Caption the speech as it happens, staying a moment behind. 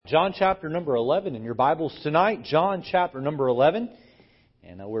John chapter number 11 in your Bibles tonight. John chapter number 11.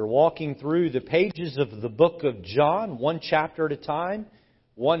 And we're walking through the pages of the book of John, one chapter at a time,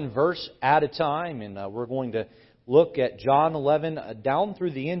 one verse at a time. And we're going to look at John 11 down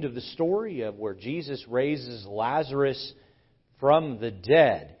through the end of the story of where Jesus raises Lazarus from the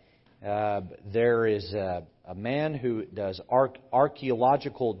dead. There is a man who does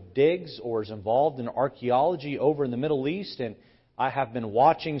archaeological digs or is involved in archaeology over in the Middle East, and I have been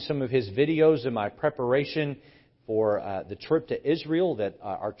watching some of his videos in my preparation for the trip to Israel that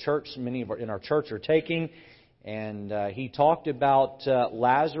many in our church are taking. And he talked about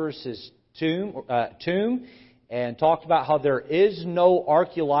Lazarus' tomb and talked about how there is no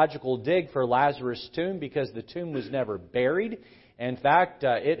archaeological dig for Lazarus' tomb because the tomb was never buried. In fact,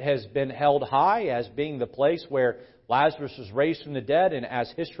 it has been held high as being the place where Lazarus was raised from the dead. And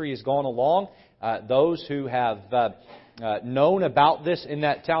as history has gone along, those who have known about this in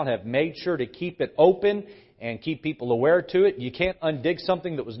that town have made sure to keep it open and keep people aware to it. You can't undig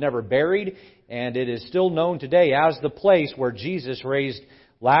something that was never buried, and it is still known today as the place where Jesus raised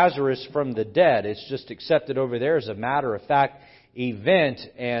Lazarus from the dead. It's just accepted over there as a matter of fact event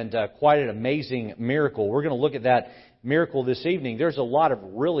and quite an amazing miracle. We're going to look at that miracle this evening. There's a lot of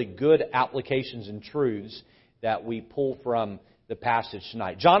really good applications and truths that we pull from the passage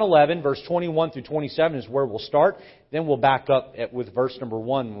tonight. John 11, verse 21 through 27 is where we'll start. Then we'll back up with verse number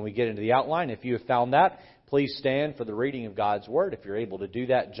 1 when we get into the outline. If you have found that, please stand for the reading of God's Word. If you're able to do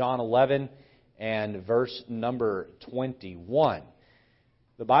that, John 11 and verse number 21.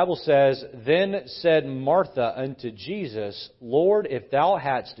 The Bible says, "Then said Martha unto Jesus, Lord, if thou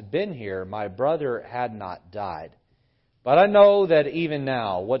hadst been here, my brother had not died. But I know that even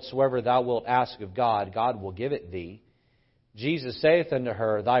now, whatsoever thou wilt ask of God, God will give it thee. Jesus saith unto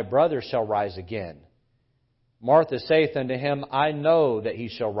her, Thy brother shall rise again. Martha saith unto him, I know that he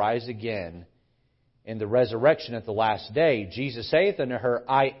shall rise again in the resurrection at the last day. Jesus saith unto her,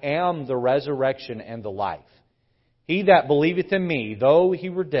 I am the resurrection and the life. He that believeth in me, though he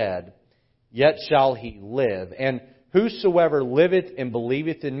were dead, yet shall he live. And whosoever liveth and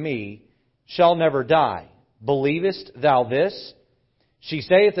believeth in me shall never die. Believest thou this? She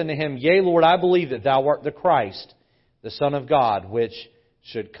saith unto him, Yea, Lord, I believe that thou art the Christ, the Son of God, which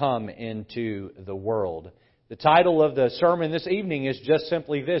should come into the world." The title of the sermon this evening is just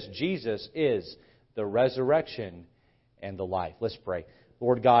simply this: Jesus is the resurrection and the life. Let's pray.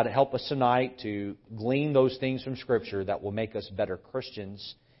 Lord God, help us tonight to glean those things from Scripture that will make us better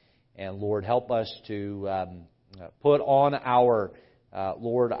Christians. And Lord, help us to put on our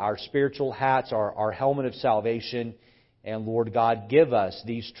spiritual hats, our helmet of salvation. And Lord God, give us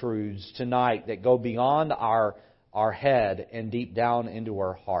these truths tonight that go beyond our head and deep down into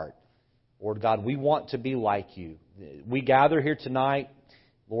our heart. Lord God, we want to be like You. We gather here tonight,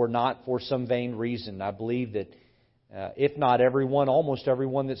 Lord, not for some vain reason. I believe that if not everyone, almost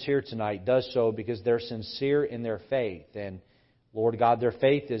everyone that's here tonight does so because they're sincere in their faith. And Lord God, their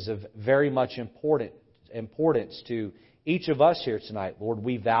faith is of very much importance to each of us here tonight. Lord,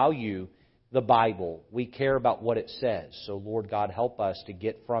 we value the Bible. We care about what it says. So Lord God, help us to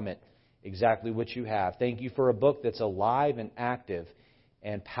get from it exactly what You have. Thank You for a book that's alive and active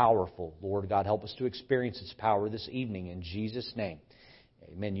and powerful. Lord God, help us to experience its power this evening. In Jesus' name,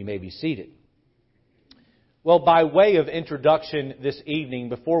 amen. You may be seated. Well, by way of introduction this evening,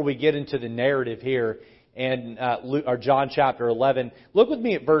 before we get into the narrative here in John chapter 11, look with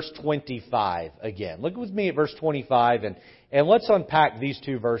me at verse 25 again. Look with me at verse 25 and let's unpack these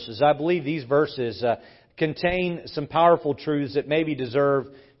two verses. I believe these verses contain some powerful truths that maybe deserve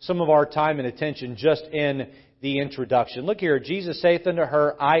some of our time and attention just in the introduction. Look here. Jesus saith unto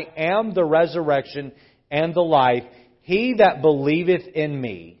her, I am the resurrection and the life. He that believeth in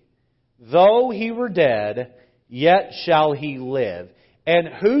me, though he were dead, yet shall he live. And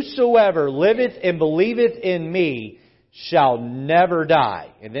whosoever liveth and believeth in me shall never die.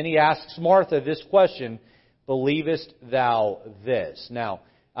 And then he asks Martha this question, Believest thou this? Now,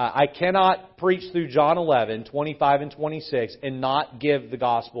 I cannot preach through John 11, 25 and 26 and not give the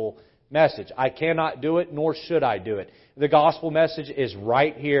gospel message. I cannot do it, nor should I do it. The gospel message is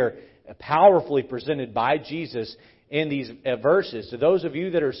right here, powerfully presented by Jesus in these verses. To those of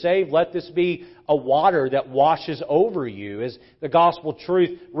you that are saved, let this be a water that washes over you as the gospel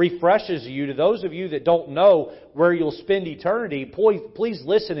truth refreshes you. To those of you that don't know where you'll spend eternity, please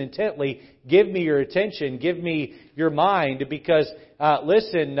listen intently. Give me your attention. Give me your mind, because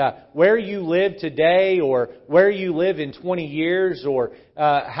where you live today, or where you live in 20 years, or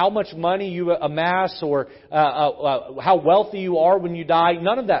how much money you amass, or how wealthy you are when you die,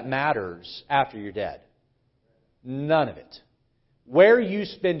 none of that matters after you're dead. None of it. Where you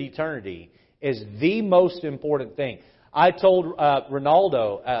spend eternity is the most important thing. I told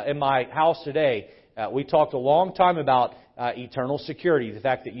Ronaldo in my house today, we talked a long time about eternal security, the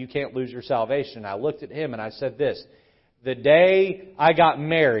fact that you can't lose your salvation. I looked at him and I said this: the day I got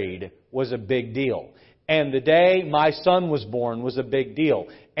married was a big deal. And the day my son was born was a big deal.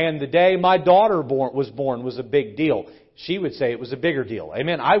 And the day my daughter was born was a big deal. She would say it was a bigger deal.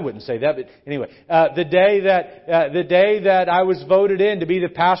 Amen. I wouldn't say that, but anyway, the day that I was voted in to be the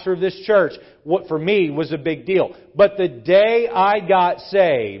pastor of this church, what for me was a big deal. But the day I got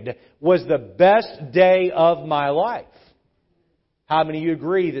saved was the best day of my life. How many of you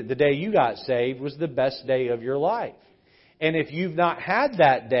agree that the day you got saved was the best day of your life? And if you've not had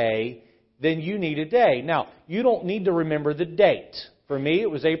that day, then you need a day. Now, you don't need to remember the date. For me, it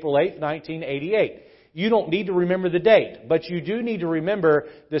was April 8th, 1988. You don't need to remember the date, but you do need to remember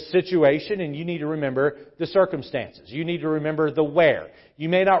the situation and you need to remember the circumstances. You need to remember the where. You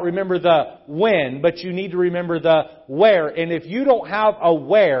may not remember the when, but you need to remember the where. And if you don't have a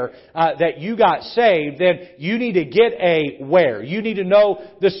where that you got saved, then you need to get a where. You need to know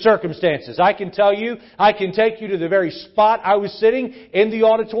the circumstances. I can tell you, I can take you to the very spot I was sitting in the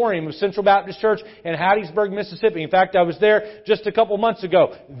auditorium of Central Baptist Church in Hattiesburg, Mississippi. In fact, I was there just a couple months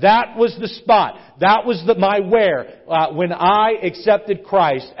ago. That was the spot. That was my where when I accepted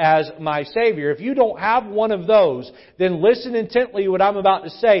Christ as my Savior. If you don't have one of those, then listen intently to what I'm about to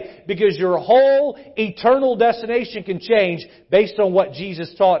say, because your whole eternal destination can change based on what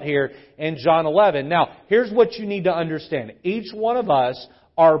Jesus taught here in John 11. Now, here's what you need to understand. Each one of us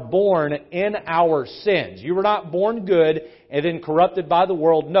are born in our sins. You were not born good and then corrupted by the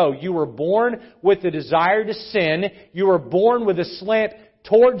world. No, you were born with the desire to sin. You were born with a slant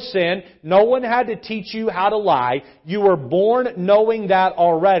towards sin. No one had to teach you how to lie. You were born knowing that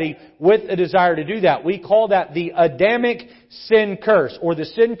already with a desire to do that. We call that the Adamic sin curse, or the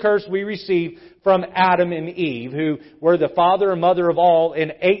sin curse we received from Adam and Eve, who were the father and mother of all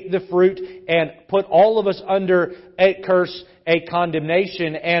and ate the fruit and put all of us under a curse, a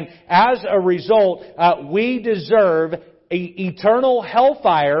condemnation. And as a result, we deserve eternal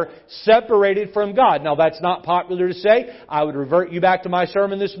hellfire separated from God. Now, that's not popular to say. I would revert you back to my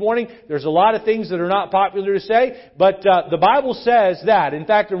sermon this morning. There's a lot of things that are not popular to say, but the Bible says that. In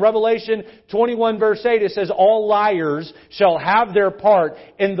fact, in Revelation 21 verse 8, it says, all liars shall have their part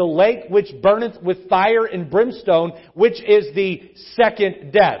in the lake which burneth with fire and brimstone, which is the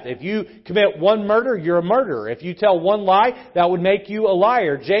second death. If you commit one murder, you're a murderer. If you tell one lie, that would make you a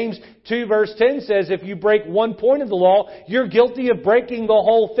liar. James 2 verse 10 says, if you break one point of the law, you're guilty of breaking the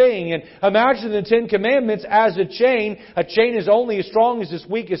whole thing. And imagine the Ten Commandments as a chain. A chain is only as strong as its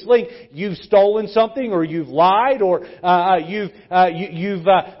weakest link. You've stolen something, or you've lied, or you've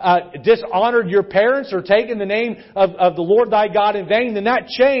dishonored your parents, or taken the name of the Lord thy God in vain, then that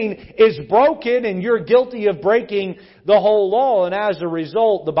chain is broken and you're guilty of breaking the whole law. And as a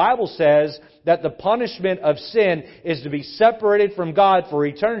result, the Bible says that the punishment of sin is to be separated from God for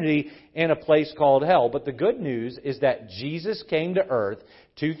eternity in a place called hell. But the good news is that Jesus came to earth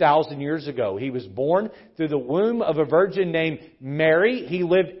 2,000 years ago. He was born through the womb of a virgin named Mary. He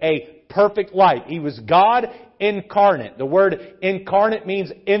lived a perfect life. He was God incarnate. The word incarnate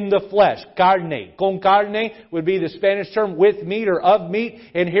means in the flesh. Carne. Con carne would be the Spanish term with meat or of meat.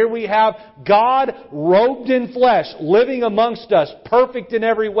 And here we have God robed in flesh, living amongst us, perfect in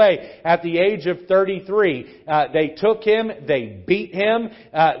every way. At the age of 33, they took Him, they beat Him,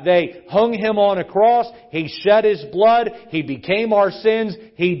 they hung Him on a cross, He shed His blood, He became our sins,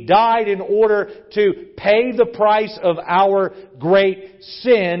 He died in order to pay the price of our great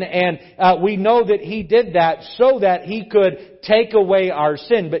sin. And we know that He did that so that He could take away our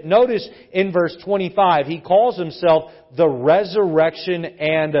sin. But notice in verse 25, He calls Himself the resurrection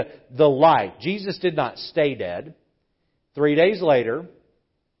and the life. Jesus did not stay dead. 3 days later,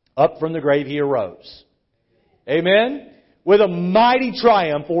 up from the grave He arose. Amen? With a mighty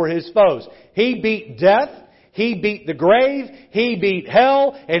triumph for His foes. He beat death. He beat the grave, He beat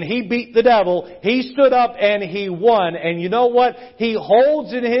hell, and He beat the devil. He stood up and He won. And you know what? He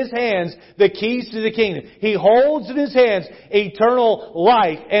holds in His hands the keys to the kingdom. He holds in His hands eternal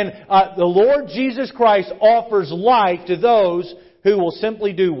life. And the Lord Jesus Christ offers life to those who will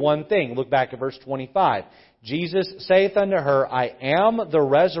simply do one thing. Look back at verse 25. Jesus saith unto her, I am the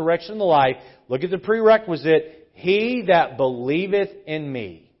resurrection and the life. Look at the prerequisite. He that believeth in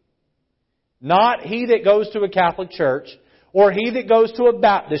me. Not he that goes to a Catholic church, or he that goes to a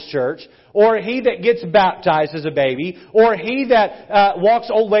Baptist church, or he that gets baptized as a baby, or he that walks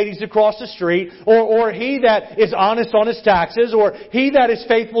old ladies across the street, or he that is honest on his taxes, or he that is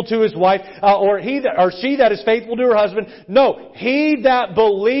faithful to his wife, or she that is faithful to her husband. No, he that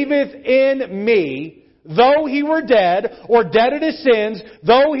believeth in me, though he were dead, or dead in his sins,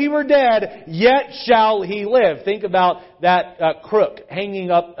 though he were dead, yet shall he live. Think about that crook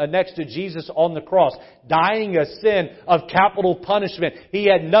hanging up next to Jesus on the cross, dying a sin of capital punishment. He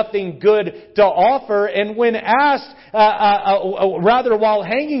had nothing good to offer, and when asked, while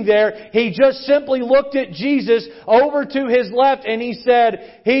hanging there, he just simply looked at Jesus over to his left, and he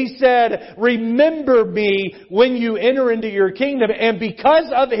said, remember me when you enter into your kingdom. And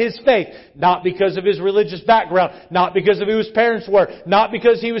because of his faith, not because of his religious background, not because of who his parents were, not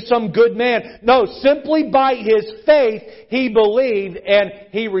because he was some good man, no, simply by his faith, he believed and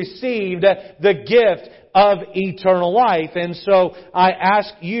he received the gift of eternal life. And so I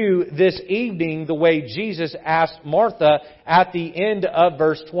ask you this evening, the way Jesus asked Martha at the end of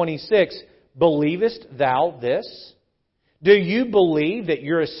verse 26, believest thou this? Do you believe that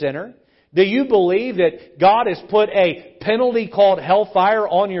you're a sinner? Do you believe that God has put a penalty called hellfire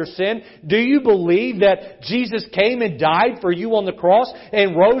on your sin? Do you believe that Jesus came and died for you on the cross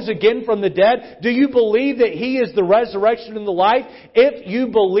and rose again from the dead? Do you believe that He is the resurrection and the life? If you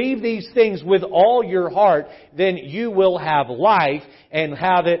believe these things with all your heart, then you will have life and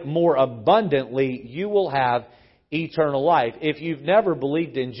have it more abundantly. You will have eternal life. If you've never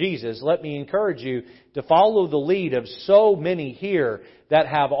believed in Jesus, let me encourage you to follow the lead of so many here that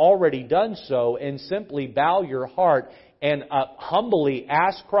have already done so, and simply bow your heart and humbly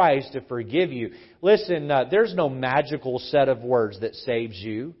ask Christ to forgive you. Listen, there's no magical set of words that saves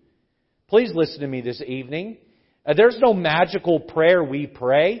you. Please listen to me this evening. There's no magical prayer we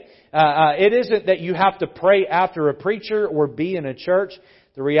pray. It isn't that you have to pray after a preacher or be in a church.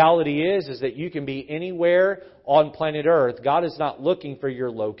 The reality is that you can be anywhere on planet Earth. God is not looking for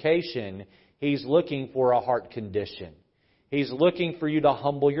your location. He's looking for a heart condition. He's looking for you to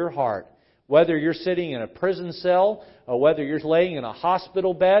humble your heart. Whether you're sitting in a prison cell or whether you're laying in a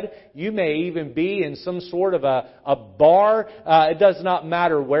hospital bed, you may even be in some sort of a bar. It does not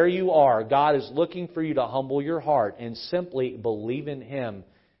matter where you are. God is looking for you to humble your heart and simply believe in Him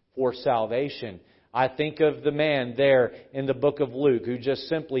for salvation. I think of the man there in the book of Luke who just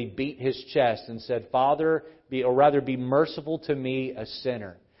simply beat his chest and said, Father, be merciful to me, a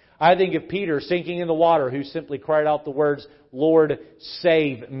sinner. I think of Peter sinking in the water who simply cried out the words, Lord,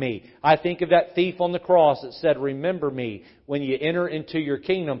 save me. I think of that thief on the cross that said, remember me when you enter into your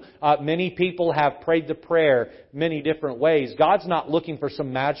kingdom. Many people have prayed the prayer many different ways. God's not looking for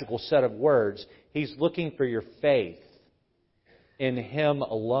some magical set of words. He's looking for your faith in Him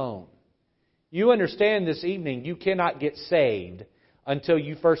alone. You understand this evening, you cannot get saved until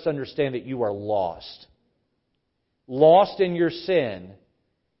you first understand that you are lost. Lost in your sin,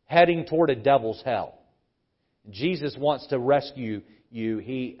 heading toward a devil's hell. Jesus wants to rescue you.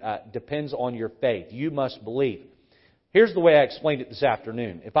 He depends on your faith. You must believe. Here's the way I explained it this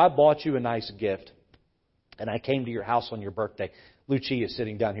afternoon. If I bought you a nice gift and I came to your house on your birthday, Lucia is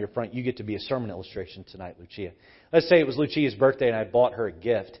sitting down here front. You get to be a sermon illustration tonight, Lucia. Let's say it was Lucia's birthday and I bought her a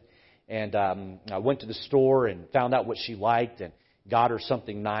gift. And I went to the store and found out what she liked and got her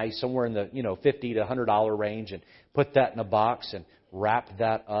something nice, somewhere in the $50 to $100 range, and put that in a box and wrapped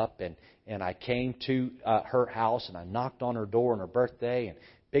that up. And I came to her house and I knocked on her door on her birthday, and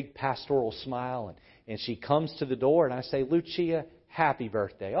big pastoral smile. And she comes to the door and I say, Lucia, happy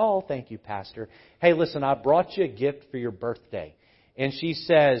birthday. Oh, thank you, Pastor. Hey, listen, I brought you a gift for your birthday. And she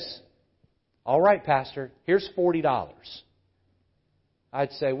says, all right, Pastor, here's $40.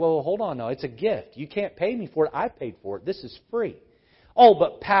 I'd say, well, hold on now. It's a gift. You can't pay me for it. I paid for it. This is free. Oh,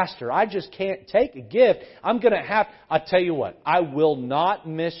 but Pastor, I just can't take a gift. I'm going to have... I tell you what, I will not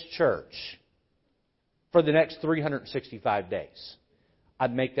miss church for the next 365 days.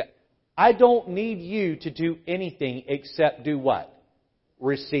 I'd make that... I don't need you to do anything except do what?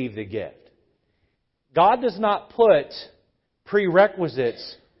 Receive the gift. God does not put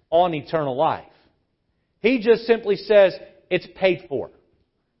prerequisites on eternal life. He just simply says, it's paid for.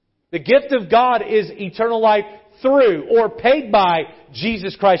 The gift of God is eternal life through or paid by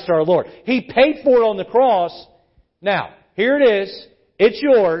Jesus Christ our Lord. He paid for it on the cross. Now, here it is. It's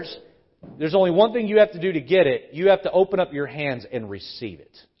yours. There's only one thing you have to do to get it. You have to open up your hands and receive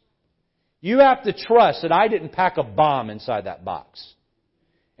it. You have to trust that I didn't pack a bomb inside that box.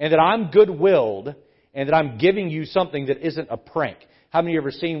 And that I'm good-willed and that I'm giving you something that isn't a prank. How many of you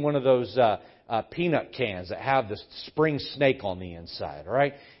ever seen one of those peanut cans that have the spring snake on the inside, all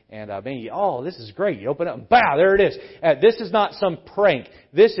right? And this is great. You open it up, and bow, there it is. This is not some prank.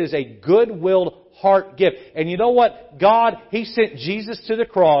 This is a good-willed heart gift. And you know what? God, He sent Jesus to the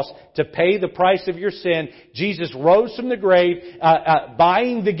cross to pay the price of your sin. Jesus rose from the grave,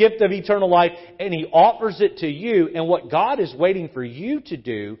 buying the gift of eternal life, and He offers it to you. And what God is waiting for you to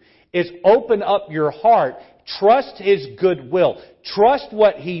do is open up your heart. Trust His goodwill. Trust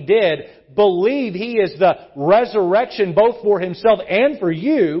what He did. Believe He is the resurrection both for Himself and for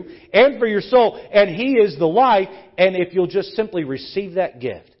you and for your soul. And He is the life. And if you'll just simply receive that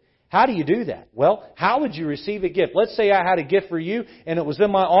gift. How do you do that? Well, how would you receive a gift? Let's say I had a gift for you and it was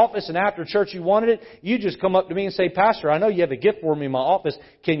in my office and after church you wanted it. You just come up to me and say, Pastor, I know you have a gift for me in my office.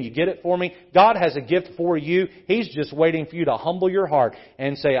 Can you get it for me? God has a gift for you. He's just waiting for you to humble your heart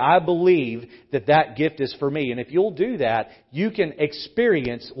and say, I believe that that gift is for me. And if you'll do that, you can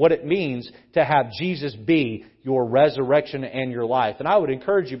experience what it means to have Jesus be your resurrection and your life. And I would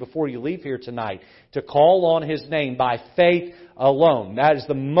encourage you before you leave here tonight to call on His name by faith alone. That is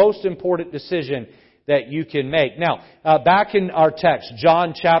the most important decision that you can make. Now, back in our text,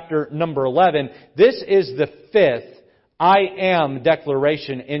 John chapter number 11, this is the fifth I am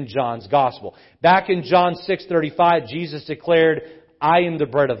declaration in John's Gospel. Back in John 6:35, Jesus declared, I am the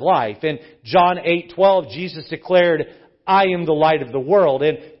bread of life. In John 8:12, Jesus declared, I am the light of the world.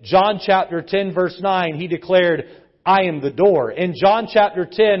 In John chapter 10 verse 9, He declared, I am the door. In John chapter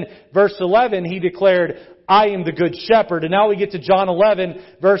 10 verse 11, He declared, I am the good shepherd. And now we get to John 11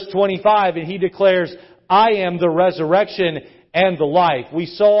 verse 25 and He declares, I am the resurrection and the life. We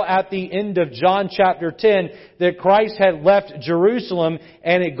saw at the end of John chapter 10 that Christ had left Jerusalem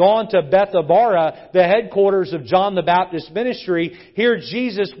and had gone to Bethabara, the headquarters of John the Baptist ministry. Here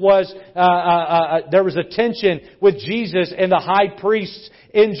Jesus was, there was a tension with Jesus and the high priests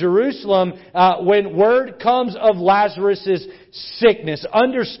in Jerusalem when word comes of Lazarus' sickness.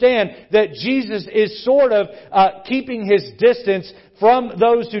 Understand that Jesus is sort of keeping His distance from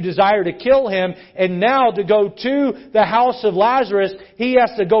those who desire to kill Him. And now to go to the house of Lazarus, He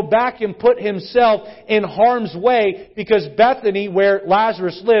has to go back and put Himself in harm's way because Bethany, where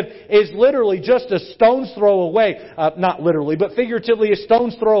Lazarus lived, is literally just a stone's throw away. Not literally, but figuratively a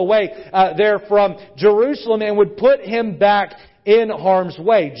stone's throw away there from Jerusalem, and would put Him back in harm's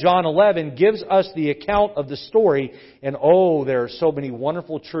way. John 11 gives us the account of the story, and there are so many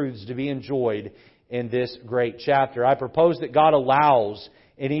wonderful truths to be enjoyed in this great chapter. I propose that God allows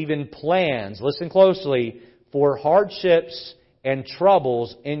and even plans, listen closely, for hardships and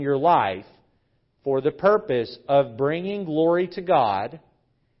troubles in your life for the purpose of bringing glory to God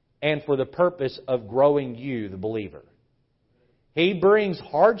and for the purpose of growing you, the believer. He brings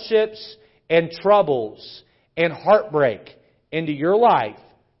hardships and troubles and heartbreak into your life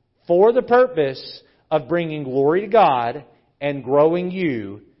for the purpose of bringing glory to God and growing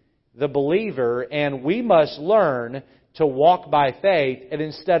you, the believer. And we must learn to walk by faith, and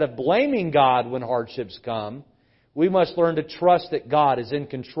instead of blaming God when hardships come, we must learn to trust that God is in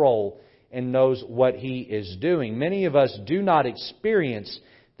control and knows what He is doing. Many of us do not experience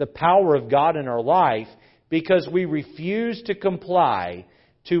the power of God in our life because we refuse to comply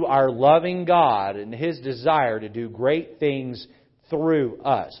to our loving God and His desire to do great things through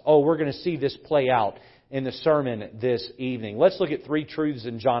us. We're going to see this play out in the sermon this evening. Let's look at three truths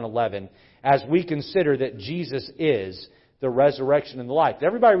in John 11 as we consider that Jesus is the resurrection and the life. Did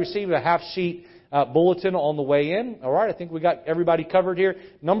everybody receive a half-sheet bulletin on the way in? All right, I think we got everybody covered here.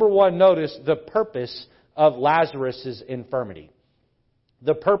 Number one, notice the purpose of Lazarus' infirmity.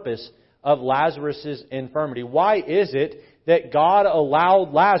 The purpose of Lazarus' infirmity. Why is it that God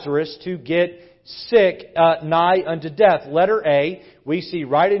allowed Lazarus to get sick nigh unto death? Letter A, we see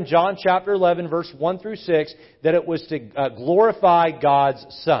right in John chapter 11, verse 1 through 6, that it was to glorify God's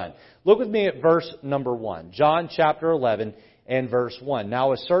Son. Look with me at verse number 1. John chapter 11 and verse 1.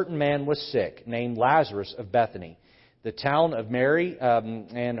 Now a certain man was sick, named Lazarus of Bethany, the town of Mary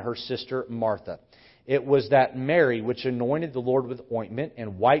and her sister Martha. It was that Mary which anointed the Lord with ointment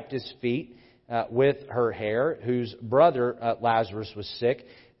and wiped His feet with her hair, whose brother Lazarus was sick.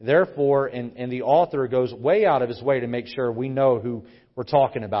 Therefore, and the author goes way out of his way to make sure we know who we're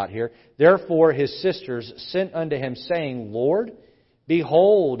talking about here. Therefore, his sisters sent unto him, saying, Lord,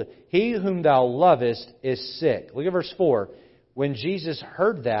 behold, he whom thou lovest is sick. Look at verse 4. When Jesus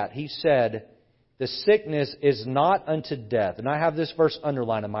heard that, He said, the sickness is not unto death. And I have this verse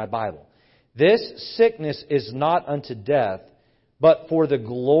underlined in my Bible. This sickness is not unto death, but for the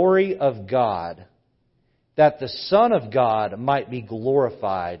glory of God, that the Son of God might be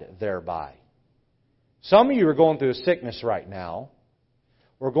glorified thereby. Some of you are going through a sickness right now,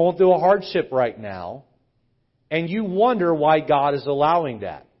 or going through a hardship right now, and you wonder why God is allowing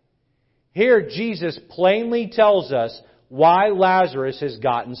that. Here Jesus plainly tells us why Lazarus has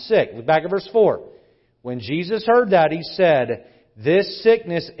gotten sick. Look back at verse 4. When Jesus heard that, He said, "This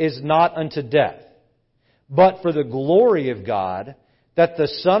sickness is not unto death, but for the glory of God, that the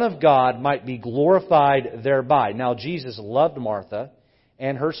Son of God might be glorified thereby." Now Jesus loved Martha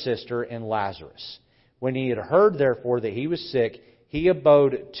and her sister and Lazarus. When He had heard, therefore, that he was sick, He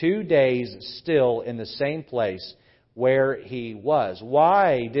abode 2 days still in the same place where he was.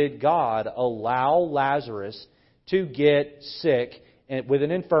 Why did God allow Lazarus to get sick with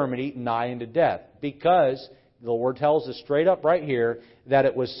an infirmity nigh unto death? Because the Lord tells us straight up right here that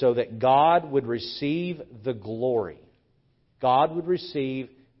it was so that God would receive the glory. God would receive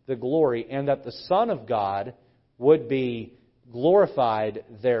the glory, and that the Son of God would be glorified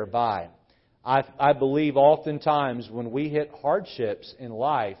thereby. I believe oftentimes when we hit hardships in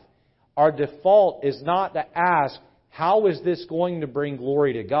life, our default is not to ask, how is this going to bring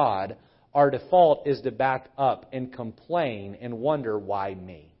glory to God? Our default is to back up and complain and wonder, why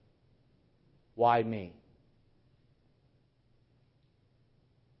me? Why me?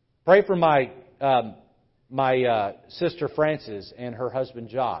 Pray for my sister Frances and her husband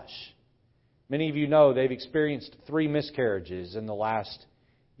Josh. Many of you know they've experienced 3 miscarriages in the last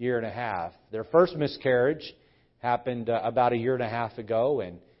year and a half. Their first miscarriage happened about a year and a half ago,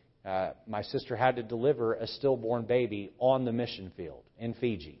 and my sister had to deliver a stillborn baby on the mission field in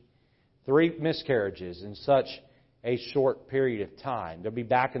Fiji. 3 miscarriages in such a short period of time. They'll be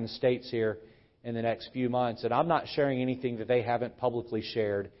back in the States here in the next few months, and I'm not sharing anything that they haven't publicly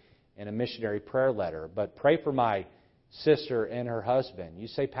shared in a missionary prayer letter. But pray for my sister and her husband. You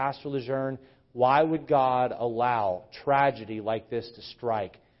say, Pastor Lejeune, why would God allow tragedy like this to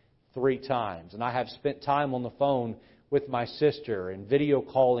strike 3 times? And I have spent time on the phone with my sister and video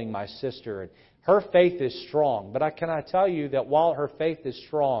calling my sister. And her faith is strong. But can I tell you that while her faith is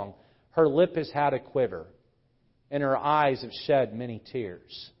strong, her lip has had a quiver. And her eyes have shed many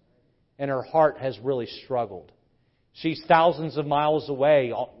tears. And her heart has really struggled. She's thousands of miles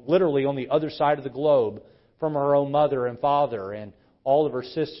away, literally on the other side of the globe, from her own mother and father and all of her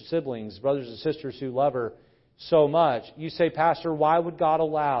siblings, brothers and sisters who love her so much. You say, Pastor, why would God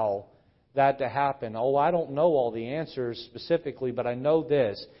allow that to happen? Oh, I don't know all the answers specifically, but I know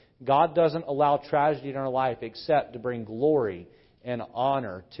this. God doesn't allow tragedy in our life except to bring glory and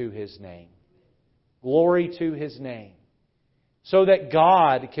honor to His name. Glory to His name. So that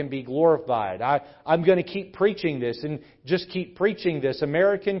God can be glorified. I'm going to keep preaching this and just keep preaching this.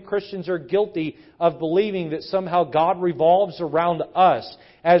 American Christians are guilty of believing that somehow God revolves around us,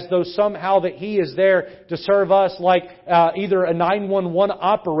 as though somehow that He is there to serve us like either a 911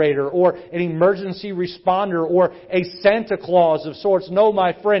 operator or an emergency responder or a Santa Claus of sorts. No,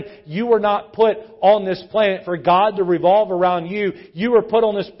 my friend, you were not put on this planet for God to revolve around you. You were put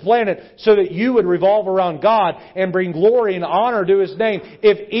on this planet so that you would revolve around God and bring glory and honor to His name.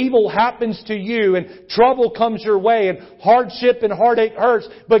 If evil happens to you and trouble comes your way and hardship and heartache hurts,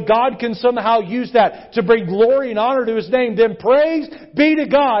 but God can somehow use that to bring glory and honor to His name, then praise be to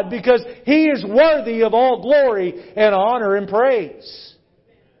God, because He is worthy of all glory and honor and praise.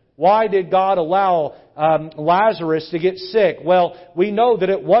 Why did God allow Lazarus to get sick? Well, we know that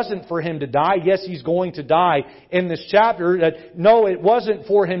it wasn't for him to die. Yes, he's going to die in this chapter. No, it wasn't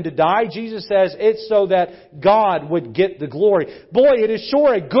for him to die. Jesus says it's so that God would get the glory. Boy, it is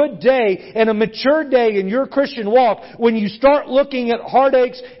sure a good day and a mature day in your Christian walk when you start looking at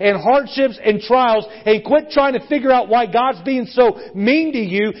heartaches and hardships and trials and quit trying to figure out why God's being so mean to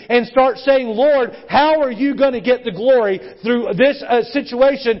you and start saying, Lord, how are you going to get the glory through this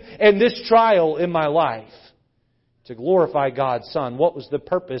situation and this trial in my life? To glorify God's Son. What was the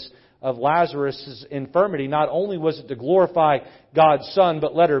purpose of Lazarus' infirmity? Not only was it to glorify God's Son,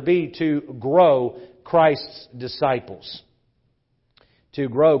 but letter B, to grow Christ's disciples. To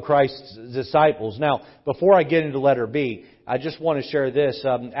grow Christ's disciples. Now, before I get into letter B, I just want to share this.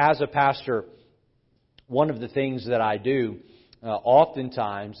 As a pastor, one of the things that I do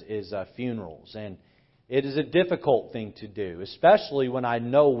oftentimes is funerals. And it is a difficult thing to do, especially when I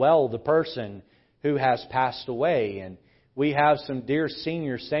know well the person who has passed away. And we have some dear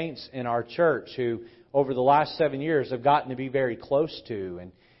senior saints in our church who, over the last 7 years, have gotten to be very close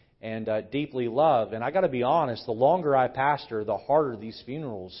to and deeply love. And I got to be honest, the longer I pastor, the harder these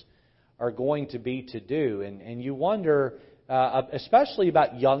funerals are going to be to do. And you wonder, especially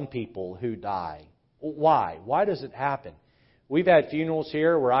about young people who die. Why? Why does it happen? We've had funerals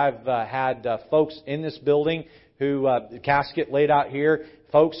here where I've had folks in this building who, the casket laid out here,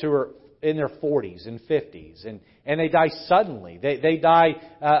 folks who are in their 40s and 50s, and they die suddenly. They die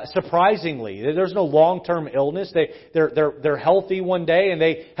surprisingly. There's no long-term illness. They're healthy one day and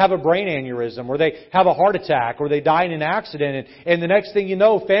they have a brain aneurysm, or they have a heart attack, or they die in an accident, and the next thing you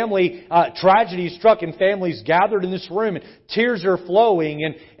know, family tragedy struck and families gathered in this room and tears are flowing,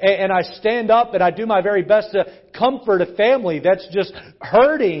 and I stand up and I do my very best to comfort a family that's just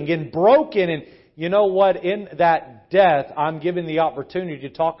hurting and broken. And you know what? In that death, I'm given the opportunity to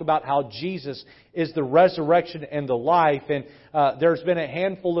talk about how Jesus is the resurrection and the life. And there's been a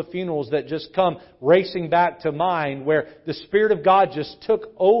handful of funerals that just come racing back to mind where the Spirit of God just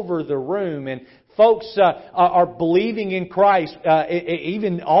took over the room, and folks are believing in Christ,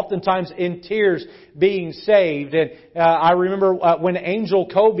 even oftentimes in tears, being saved. And I remember when Angel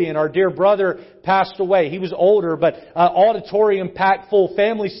Cobian, our dear brother, passed away. He was older, but auditorium packed full,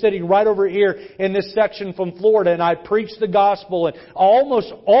 family sitting right over here in this section from Florida, and I preached the gospel, and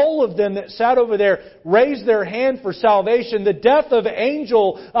almost all of them that sat over there raised their hand for salvation. The death of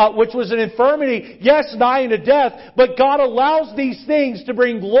Angel, which was an infirmity, yes, nigh unto death, but God allows these things to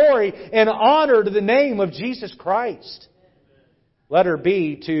bring glory and honor to the name of Jesus Christ. Letter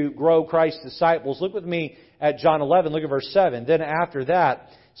B, to grow Christ's disciples. Look with me at John 11, look at verse 7. Then after that,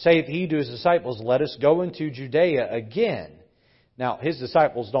 saith he to his disciples, let us go into Judea again. Now, his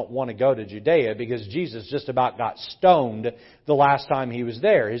disciples don't want to go to Judea because Jesus just about got stoned the last time he was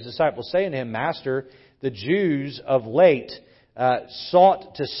there. His disciples saying to him, Master, the Jews of late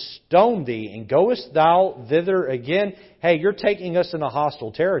sought to stone thee, and goest thou thither again? Hey, you're taking us into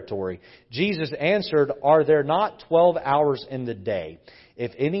hostile territory. Jesus answered, Are there not 12 hours in the day?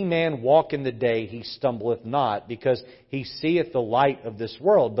 If any man walk in the day, he stumbleth not, because he seeth the light of this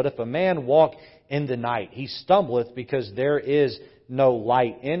world. But if a man walk in the night, he stumbleth, because there is no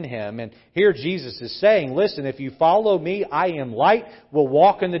light in him. And here Jesus is saying, listen, if you follow me, I am light. We'll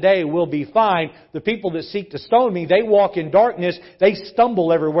walk in the day, we'll be fine. The people that seek to stone me, they walk in darkness. They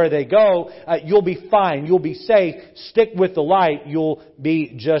stumble everywhere they go. You'll be fine. You'll be safe. Stick with the light. You'll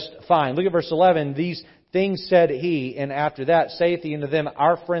be just fine. Look at verse 11. These things said he, and after that saith he unto them,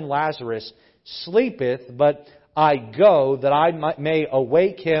 Our friend Lazarus sleepeth, but I go that I may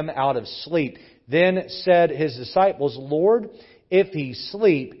awake him out of sleep. Then said his disciples, Lord, if he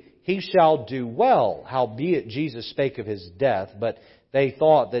sleep, he shall do well. Howbeit Jesus spake of his death, but they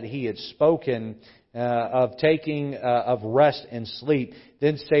thought that he had spoken of taking of rest and sleep.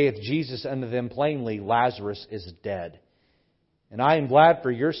 Then saith Jesus unto them plainly, Lazarus is dead. And I am glad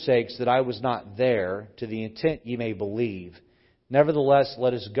for your sakes that I was not there, to the intent ye may believe. Nevertheless,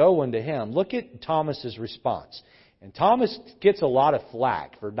 let us go unto him. Look at Thomas's response. And Thomas gets a lot of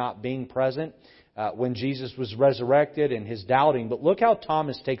flack for not being present when Jesus was resurrected and his doubting. But look how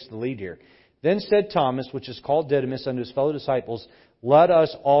Thomas takes the lead here. Then said Thomas, which is called Didymus, unto his fellow disciples, Let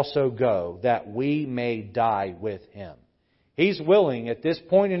us also go, that we may die with him. He's willing, at this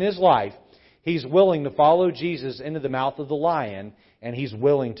point in his life, he's willing to follow Jesus into the mouth of the lion, and he's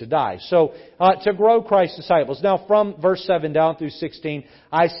willing to die. So, to grow Christ's disciples. Now, from verse 7 down through 16,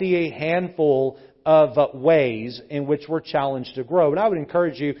 I see a handful of ways in which we're challenged to grow. And I would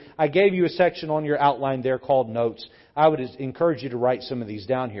encourage you, I gave you a section on your outline there called Notes. I would encourage you to write some of these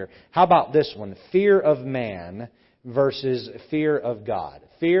down here. How about this one? Fear of man versus fear of God.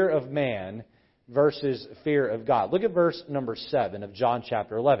 Fear of man versus fear of God. Look at verse number 7 of John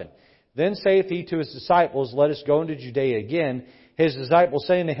chapter 11. Then saith he to his disciples, Let us go into Judea again. His disciples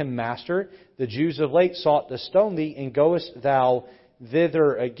saying to him, Master, the Jews of late sought to stone thee, and goest thou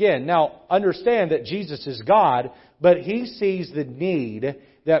thither again? Now, understand that Jesus is God, but he sees the need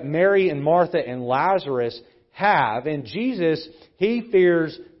that Mary and Martha and Lazarus have. And Jesus, he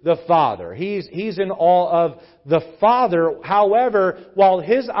fears the Father. He's in awe of the Father. However, while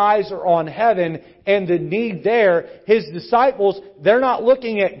his eyes are on heaven and the need there, his disciples, they're not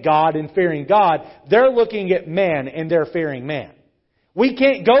looking at God and fearing God. They're looking at man and they're fearing man. We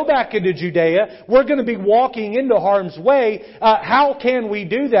can't go back into Judea. We're going to be walking into harm's way. How can we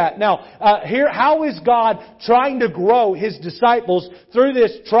do that? Now, here, how is God trying to grow His disciples through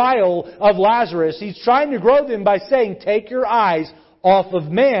this trial of Lazarus? He's trying to grow them by saying, take your eyes off of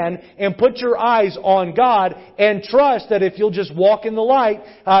man and put your eyes on God, and trust that if you'll just walk in the light,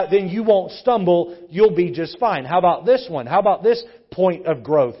 then you won't stumble. You'll be just fine. How about this one? How about this point of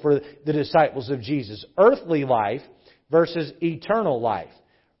growth for the disciples of Jesus? Earthly life versus eternal life.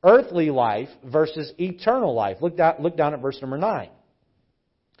 Earthly life versus eternal life. Look down at verse number 9.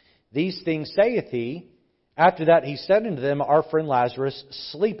 These things saith he. After that he said unto them, Our friend Lazarus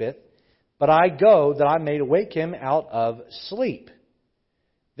sleepeth, but I go that I may awake him out of sleep.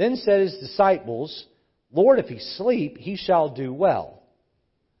 Then said his disciples, Lord, if he sleep, he shall do well.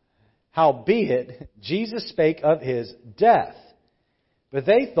 Howbeit, Jesus spake of His death. But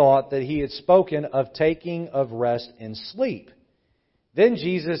they thought that He had spoken of taking of rest in sleep. Then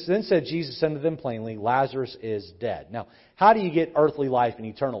said Jesus unto them plainly, Lazarus is dead. Now, how do you get earthly life and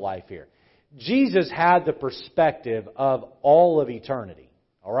eternal life here? Jesus had the perspective of all of eternity.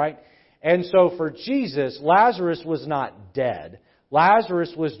 All right? And so for Jesus, Lazarus was not dead.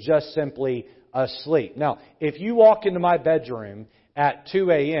 Lazarus was just simply asleep. Now, if you walk into my bedroom at 2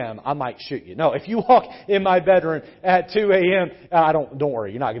 a.m., I might shoot you. No, if you walk in my bedroom at 2 a.m., don't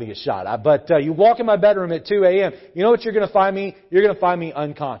worry, you're not going to get shot. But you walk in my bedroom at 2 a.m., you know what you're going to find me? You're going to find me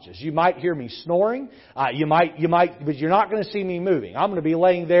unconscious. You might hear me snoring. You might, but you're not going to see me moving. I'm going to be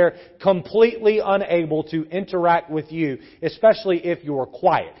laying there completely unable to interact with you, especially if you're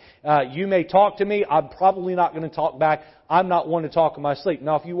quiet. You may talk to me. I'm probably not going to talk back. I'm not one to talk in my sleep.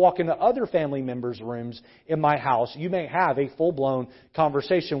 Now, if you walk into other family members' rooms in my house, you may have a full-blown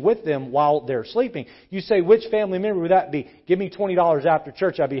conversation with them while they're sleeping. You say, which family member would that be? Give me $20 after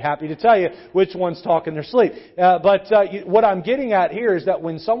church. I'd be happy to tell you which one's talking their sleep. But what I'm getting at here is that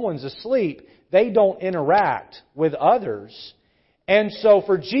when someone's asleep, they don't interact with others. And so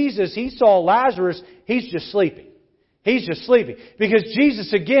for Jesus, He saw Lazarus, he's just sleeping. He's just sleeping. Because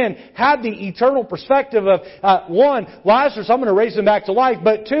Jesus, again, had the eternal perspective of, one, Lazarus, I'm going to raise him back to life.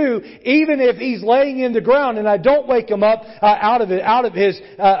 But two, even if he's laying in the ground and I don't wake him up out of his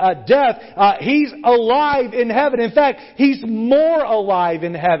death, he's alive in heaven. In fact, he's more alive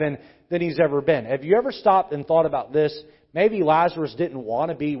in heaven than he's ever been. Have you ever stopped and thought about this? Maybe Lazarus didn't want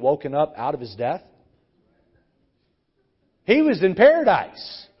to be woken up out of his death. He was in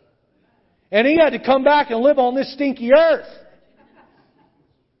paradise. And he had to come back and live on this stinky earth.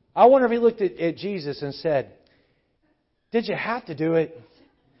 I wonder if he looked at Jesus and said, did you have to do it?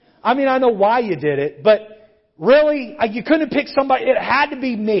 I mean, I know why you did it, but really, you couldn't pick somebody. It had to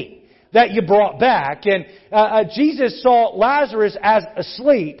be me that you brought back. And Jesus saw Lazarus as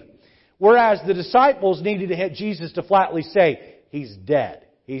asleep, whereas the disciples needed to have Jesus to flatly say, He's dead.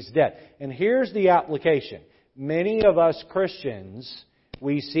 He's dead. And here's the application. Many of us Christians,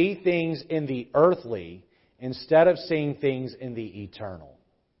 we see things in the earthly instead of seeing things in the eternal.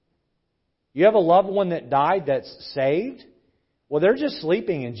 You have a loved one that died that's saved? Well, they're just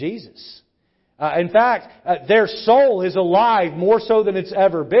sleeping in Jesus. In fact, their soul is alive more so than it's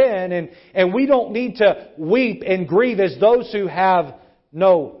ever been. And we don't need to weep and grieve as those who have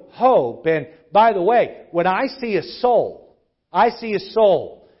no hope. And by the way, when I see a soul, I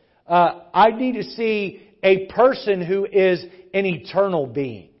need to see a person who is an eternal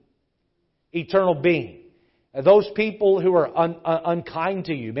being. Eternal being. Those people who are unkind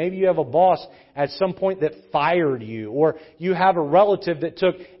to you. Maybe you have a boss at some point that fired you. Or you have a relative that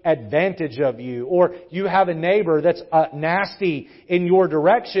took advantage of you. Or you have a neighbor that's nasty in your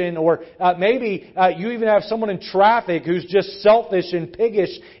direction. Or maybe you even have someone in traffic who's just selfish and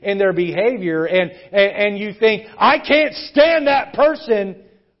piggish in their behavior. And you think, I can't stand that person.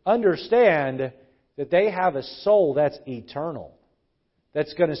 Understand that they have a soul that's eternal.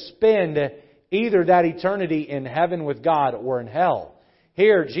 That's going to spend either that eternity in heaven with God or in hell.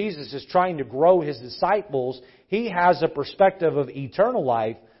 Here, Jesus is trying to grow His disciples. He has a perspective of eternal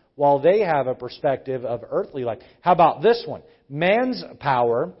life while they have a perspective of earthly life. How about this one? Man's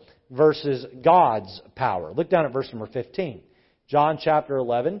power versus God's power. Look down at verse number 15. John chapter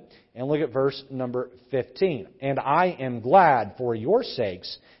 11, and look at verse number 15. And I am glad for your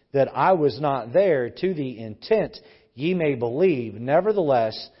sakes that I was not there, to the intent ye may believe.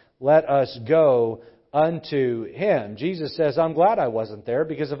 Nevertheless, let us go unto Him. Jesus says, I'm glad I wasn't there,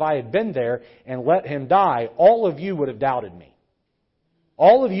 because if I had been there and let Him die, all of you would have doubted me.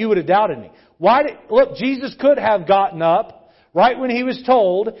 All of you would have doubted me. Look, Jesus could have gotten up right when He was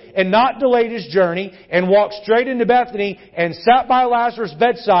told and not delayed His journey and walked straight into Bethany and sat by Lazarus'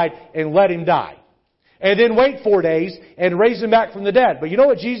 bedside and let him die. And then wait 4 days and raise him back from the dead. But you know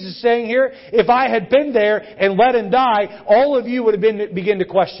what Jesus is saying here? If I had been there and let him die, all of you would have begin to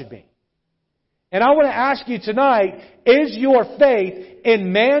question me. And I want to ask you tonight, is your faith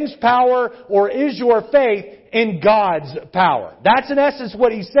in man's power or is your faith in God's power? That's in essence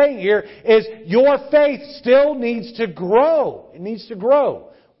what He's saying here, is your faith still needs to grow. It needs to grow.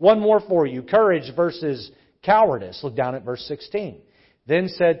 One more for you. Courage versus cowardice. Look down at verse 16. Then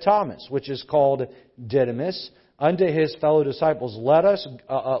said Thomas, which is called Didymus, unto his fellow disciples, let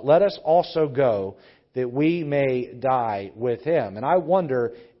us also go, that we may die with Him. And I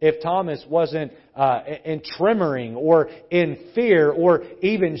wonder if Thomas wasn't in tremoring or in fear or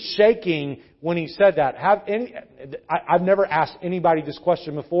even shaking when He said that. I've never asked anybody this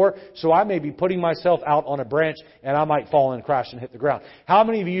question before, so I may be putting myself out on a branch and I might fall and crash and hit the ground. How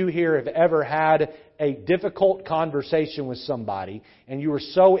many of you here have ever had a difficult conversation with somebody and you were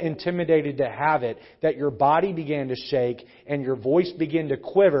so intimidated to have it that your body began to shake and your voice began to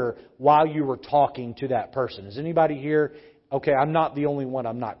quiver while you were talking to that person? Is anybody here? Okay, I'm not the only one.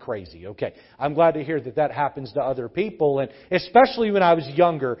 I'm not crazy. Okay, I'm glad to hear that that happens to other people. And especially when I was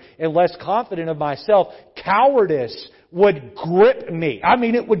younger and less confident of myself, cowardice would grip me. I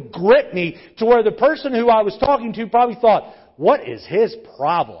mean, it would grip me to where the person who I was talking to probably thought, what is his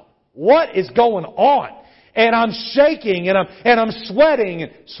problem? What is going on? And I'm shaking and I'm sweating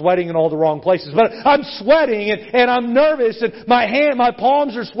in all the wrong places. But I'm sweating and I'm nervous and my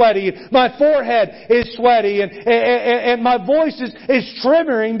palms are sweaty and my forehead is sweaty and my voice is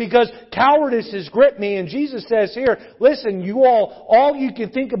trembling because cowardice has gripped me. And Jesus says here, listen, you all you can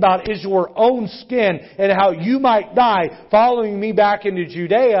think about is your own skin and how you might die following me back into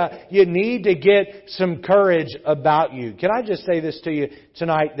Judea. You need to get some courage about you. Can I just say this to you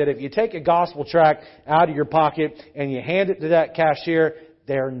tonight, that if you take a gospel tract out of your pocket and you hand it to that cashier,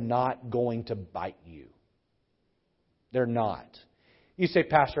 they're not going to bite you. They're not. You say,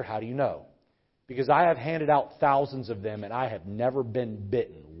 Pastor, how do you know? Because I have handed out thousands of them and I have never been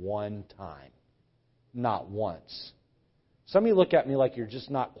bitten one time. Not once. Some of you look at me like you're just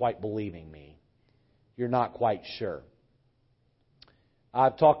not quite believing me. You're not quite sure.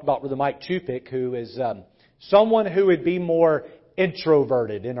 I've talked about Brother Mike Chupik, who is someone who would be more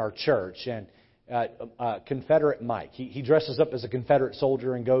introverted in our church, and Confederate Mike. He dresses up as a Confederate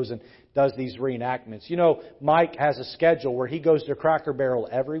soldier and goes and does these reenactments. You know, Mike has a schedule where he goes to Cracker Barrel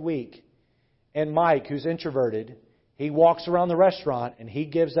every week, and Mike, who's introverted, he walks around the restaurant and he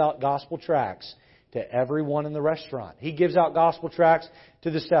gives out gospel tracts to everyone in the restaurant. He gives out gospel tracts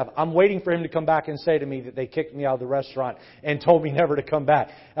to the staff. I'm waiting for him to come back and say to me that they kicked me out of the restaurant and told me never to come back.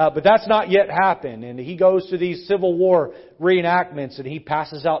 But that's not yet happened. And he goes to these Civil War reenactments and he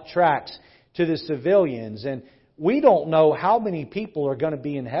passes out tracts to the civilians. And we don't know how many people are going to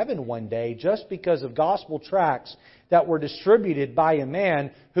be in heaven one day just because of gospel tracts that were distributed by a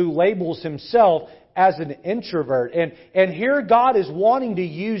man who labels himself as an introvert. And here God is wanting to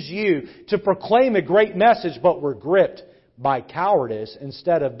use you to proclaim a great message, but we're gripped by cowardice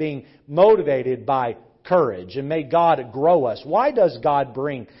instead of being motivated by courage. And may God grow us. Why does God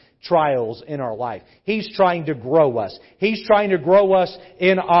bring trials in our life? He's trying to grow us. He's trying to grow us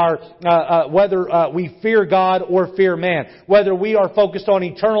in our, whether we fear God or fear man. Whether we are focused on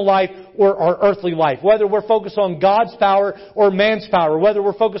eternal life or our earthly life. Whether we're focused on God's power or man's power. Whether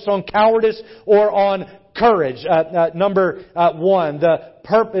we're focused on cowardice or on courage. Number one, the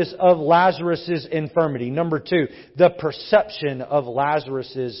purpose of Lazarus' infirmity. Number two, the perception of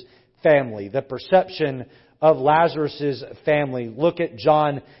Lazarus' family. The perception of Lazarus' family. Look at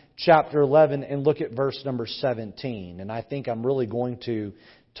John chapter 11 and look at verse number 17. And I think I'm really going to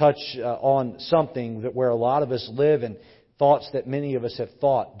touch on something that where a lot of us live and thoughts that many of us have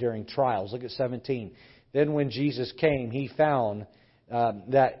thought during trials. Look at 17. Then when Jesus came, He found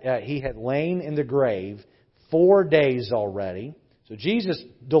that He had lain in the grave 4 days already. So Jesus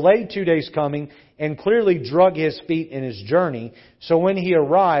delayed 2 days coming and clearly drug His feet in His journey. So when He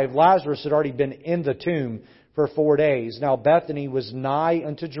arrived, Lazarus had already been in the tomb for 4 days. Now Bethany was nigh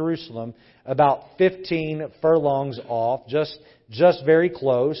unto Jerusalem, about 15 furlongs off, just very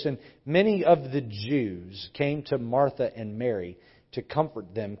close. And many of the Jews came to Martha and Mary to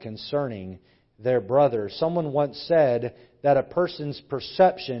comfort them concerning their brother. Someone once said that a person's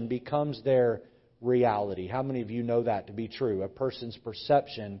perception becomes their reality. How many of you know that to be true? A person's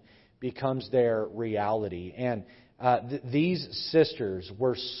perception becomes their reality. And these sisters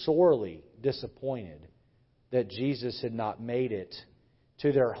were sorely disappointed that Jesus had not made it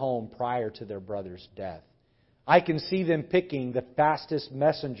to their home prior to their brother's death. I can see them picking the fastest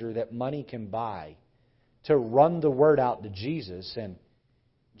messenger that money can buy to run the word out to Jesus. And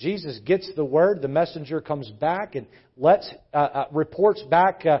Jesus gets the word, the messenger comes back and reports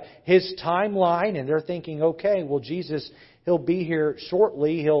back his timeline, and they're thinking, okay, well, Jesus, He'll be here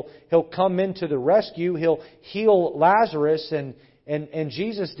shortly. He'll come into the rescue. He'll heal Lazarus, and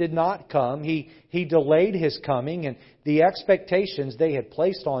Jesus did not come. He delayed His coming, and the expectations they had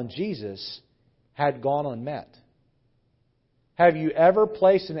placed on Jesus had gone unmet. Have you ever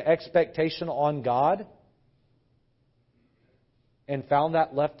placed an expectation on God and found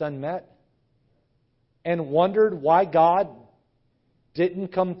that left unmet? And wondered why God didn't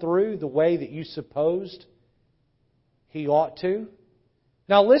come through the way that you supposed He ought to?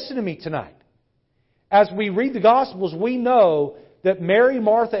 Now listen to me tonight. As we read the Gospels, we know that Mary,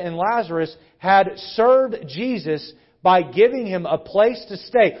 Martha, and Lazarus had served Jesus by giving Him a place to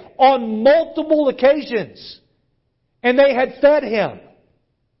stay on multiple occasions. And they had fed Him.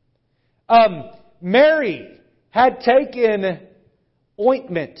 Mary had taken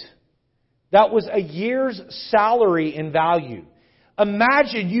ointment that was a year's salary in value.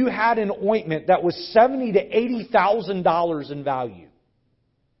 Imagine you had an ointment that was $70,000 to $80,000 in value.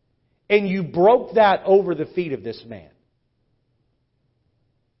 And you broke that over the feet of this man.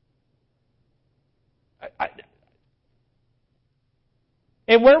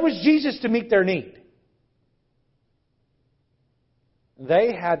 And where was Jesus to meet their need?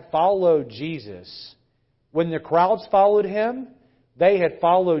 They had followed Jesus when the crowds followed Him. They had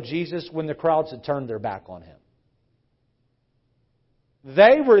followed Jesus when the crowds had turned their back on Him.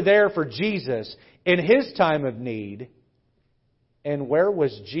 They were there for Jesus in His time of need. And where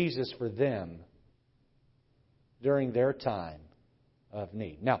was Jesus for them during their time of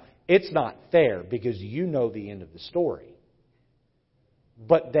need? Now, it's not fair because you know the end of the story.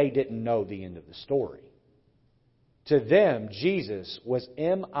 But they didn't know the end of the story. To them, Jesus was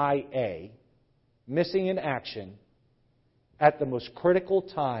MIA, missing in action, at the most critical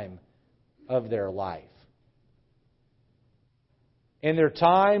time of their life. In their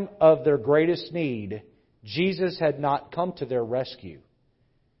time of their greatest need, Jesus had not come to their rescue.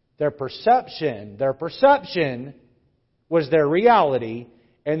 Their perception was their reality,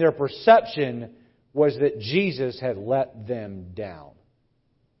 and their perception was that Jesus had let them down.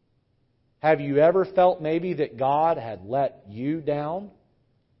 Have you ever felt maybe that God had let you down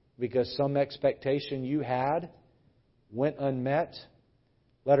because some expectation you had went unmet?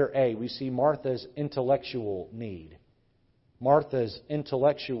 Letter A, we see Martha's intellectual need. Martha's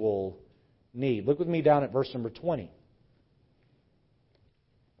intellectual need. Look with me down at verse number 20.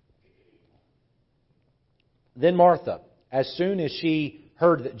 Then Martha, as soon as she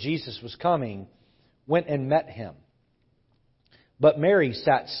heard that Jesus was coming, went and met Him. But Mary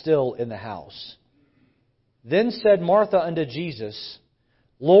sat still in the house. Then said Martha unto Jesus,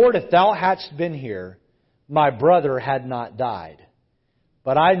 Lord, if Thou hadst been here, my brother had not died.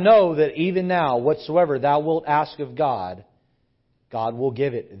 But I know that even now, whatsoever Thou wilt ask of God, God will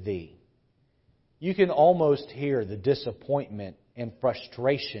give it Thee. You can almost hear the disappointment and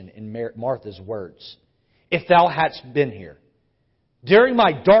frustration in Martha's words. If Thou hadst been here. During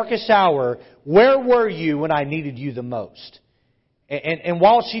my darkest hour, where were you when I needed you the most? And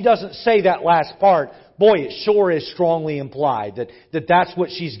while she doesn't say that last part, boy, it sure is strongly implied that that's what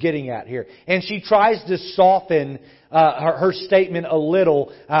she's getting at here. And she tries to soften her statement a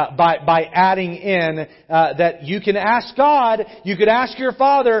little by adding in that you can ask God, you can ask your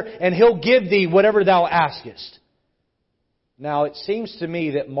Father, and He'll give thee whatever thou askest. Now, it seems to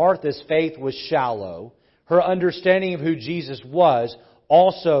me that Martha's faith was shallow. Her understanding of who Jesus was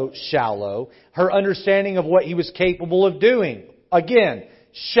also shallow. Her understanding of what He was capable of doing, again,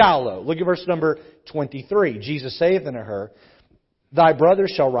 shallow. Look at verse number 23. Jesus saith unto her, Thy brother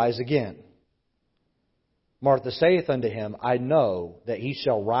shall rise again. Martha saith unto Him, I know that he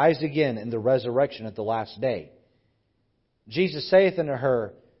shall rise again in the resurrection at the last day. Jesus saith unto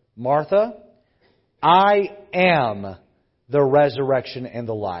her, Martha, I am the resurrection and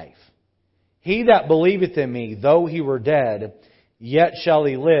the life. He that believeth in me, though he were dead, yet shall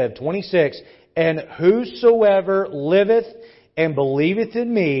he live. 26. And whosoever liveth and believeth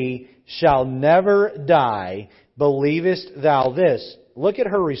in me shall never die. Believest thou this? Look at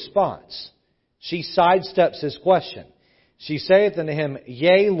her response. She sidesteps His question. She saith unto Him,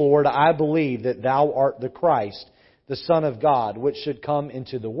 Yea, Lord, I believe that Thou art the Christ, the Son of God, which should come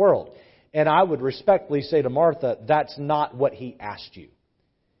into the world. And I would respectfully say to Martha, that's not what He asked you.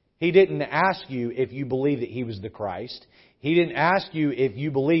 He didn't ask you if you believe that He was the Christ. He didn't ask you if you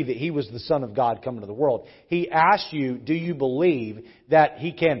believe that He was the Son of God coming to the world. He asked you, do you believe that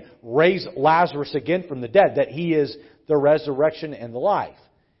He can raise Lazarus again from the dead, that He is the resurrection and the life?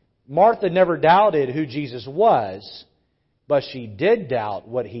 Martha never doubted who Jesus was, but she did doubt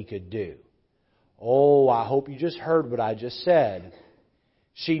what He could do. Oh, I hope you just heard what I just said.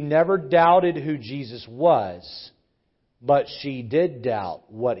 She never doubted who Jesus was, but she did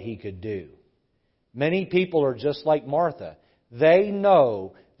doubt what He could do. Many people are just like Martha. They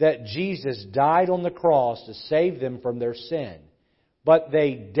know that Jesus died on the cross to save them from their sin, but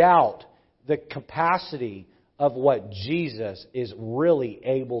they doubt the capacity of what Jesus is really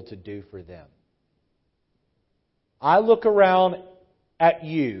able to do for them. I look around at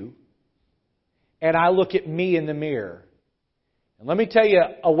you, and I look at me in the mirror. And let me tell you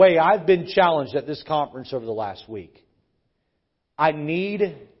a way I've been challenged at this conference over the last week. I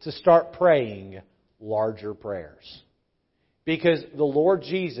need to start praying larger prayers. Because the Lord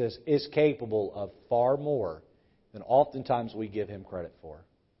Jesus is capable of far more than oftentimes we give Him credit for.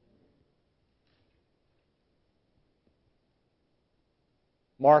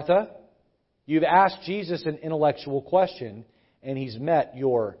 Martha, you've asked Jesus an intellectual question, and He's met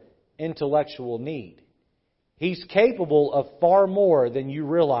your intellectual need. He's capable of far more than you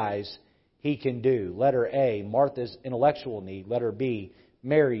realize He can do. Letter A, Martha's intellectual need. Letter B,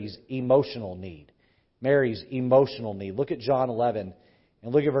 Mary's emotional need. Mary's emotional need. Look at John 11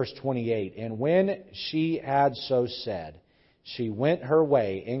 and look at verse 28. And when she had so said, she went her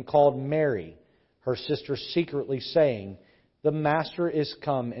way and called Mary, her sister, secretly, saying, The Master is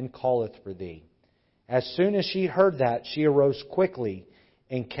come and calleth for thee. As soon as she heard that, she arose quickly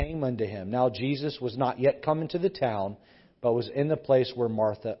and came unto Him. Now Jesus was not yet come into the town, but was in the place where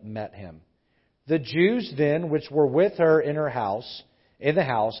Martha met Him. The Jews then, which were with her in the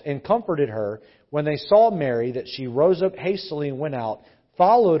house, and comforted her, when they saw Mary, that she rose up hastily and went out,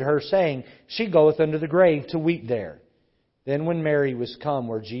 followed her, saying, She goeth unto the grave to weep there. Then when Mary was come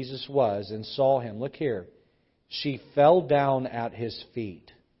where Jesus was, and saw Him, look here, she fell down at His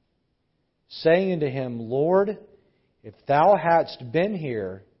feet, saying unto Him, Lord, if Thou hadst been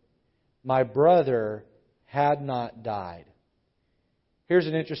here, my brother had not died. Here's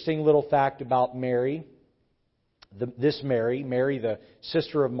an interesting little fact about Mary. This Mary, the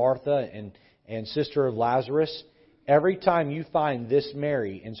sister of Martha and sister of Lazarus. Every time you find this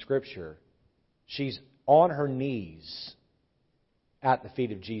Mary in Scripture, she's on her knees at the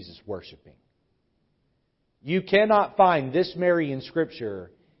feet of Jesus worshiping. You cannot find this Mary in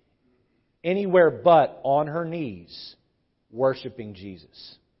Scripture anywhere but on her knees worshiping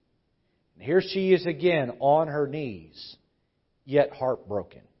Jesus. And here she is again on her knees, yet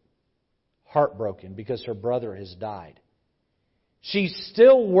heartbroken. Heartbroken because her brother has died. She's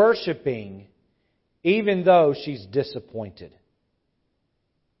still worshiping even though she's disappointed.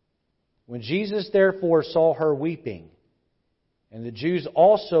 When Jesus therefore saw her weeping, and the Jews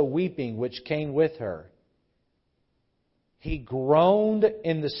also weeping which came with her, He groaned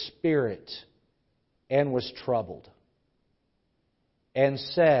in the spirit and was troubled, and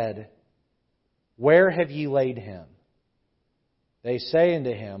said, Where have ye laid Him? They say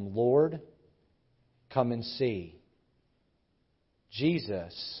unto Him, Lord, come and see.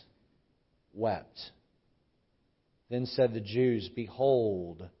 Jesus wept. Then said the Jews,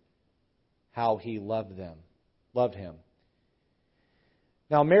 Behold how He loved Him.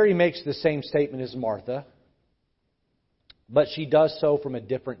 Now Mary makes the same statement as Martha, but she does so from a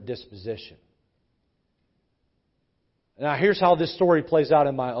different disposition. Now here's how this story plays out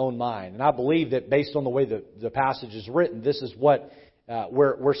in my own mind. And I believe that based on the way the passage is written, this is what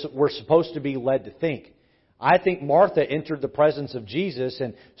we're supposed to be led to think. I think Martha entered the presence of Jesus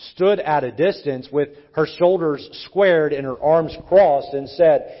and stood at a distance with her shoulders squared and her arms crossed and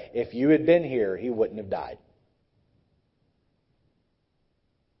said, If you had been here, He wouldn't have died.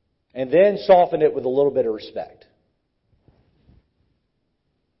 And then softened it with a little bit of respect.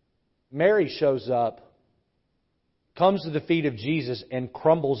 Mary shows up, comes to the feet of Jesus and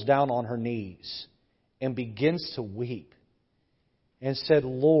crumbles down on her knees and begins to weep and said,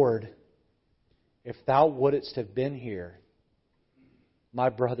 Lord, if Thou wouldst have been here, my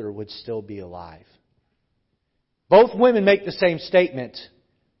brother would still be alive. Both women make the same statement,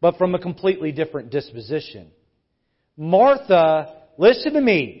 but from a completely different disposition. Martha, listen to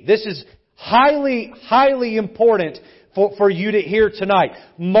me, this is highly, highly important for you to hear tonight.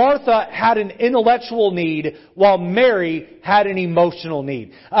 Martha had an intellectual need while Mary had an emotional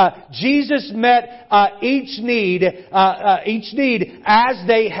need. Jesus met each need as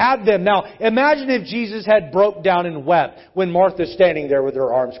they had them. Now, imagine if Jesus had broke down and wept when Martha's standing there with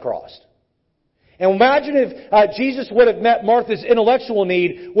her arms crossed. And imagine if Jesus would have met Martha's intellectual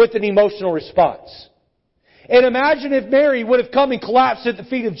need with an emotional response. And imagine if Mary would have come and collapsed at the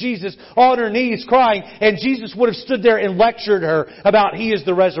feet of Jesus on her knees crying, and Jesus would have stood there and lectured her about He is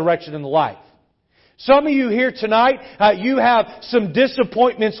the resurrection and the life. Some of you here tonight, you have some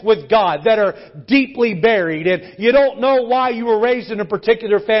disappointments with God that are deeply buried, and you don't know why you were raised in a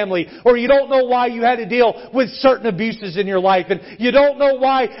particular family, or you don't know why you had to deal with certain abuses in your life, and you don't know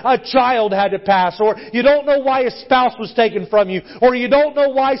why a child had to pass, or you don't know why a spouse was taken from you, or you don't know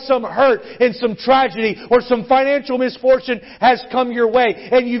why some hurt and some tragedy or some financial misfortune has come your way.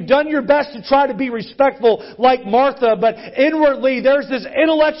 And you've done your best to try to be respectful like Martha, but inwardly there's this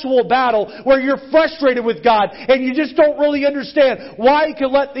intellectual battle where you're frustrated with God and you just don't really understand why He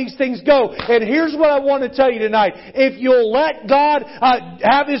can let these things go. And here's what I want to tell you tonight. If you'll let God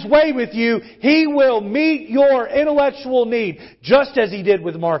have His way with you, He will meet your intellectual need just as He did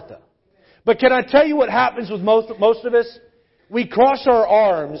with Martha. But can I tell you what happens with most of us? We cross our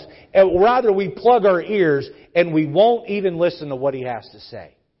arms, and rather we plug our ears, and we won't even listen to what He has to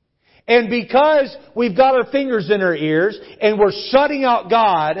say. And because we've got our fingers in our ears, and we're shutting out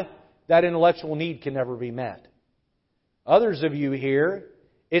God, that intellectual need can never be met. Others of you here,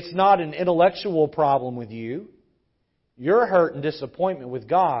 it's not an intellectual problem with you. Your hurt and disappointment with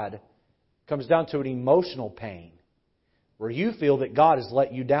God comes down to an emotional pain, where you feel that God has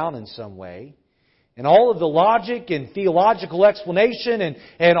let you down in some way. And all of the logic and theological explanation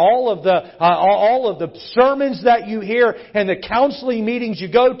and all of the sermons that you hear and the counseling meetings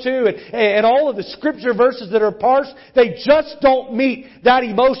you go to and all of the scripture verses that are parsed, they just don't meet that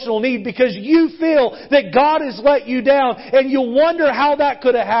emotional need because you feel that God has let you down and you wonder how that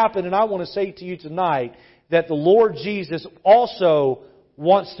could have happened. And I want to say to you tonight that the Lord Jesus also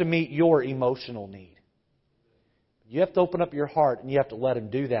wants to meet your emotional need. You have to open up your heart and you have to let Him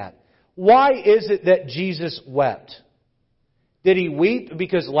do that. Why is it that Jesus wept? Did He weep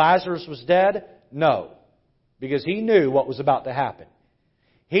because Lazarus was dead? No. Because He knew what was about to happen.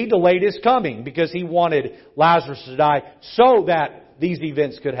 He delayed His coming because He wanted Lazarus to die so that these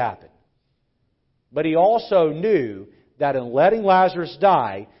events could happen. But He also knew that in letting Lazarus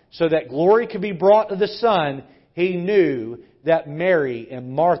die so that glory could be brought to the Son, He knew that Mary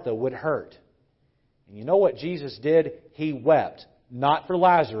and Martha would hurt. And you know what Jesus did? He wept. Not for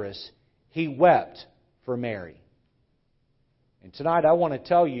Lazarus. He wept for Mary. And tonight I want to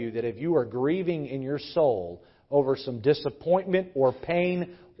tell you that if you are grieving in your soul over some disappointment or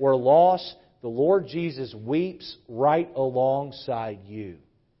pain or loss, the Lord Jesus weeps right alongside you.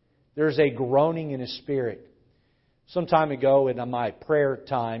 There's a groaning in His spirit. Some time ago in my prayer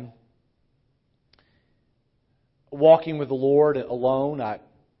time, walking with the Lord alone,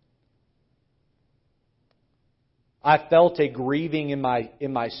 I felt a grieving in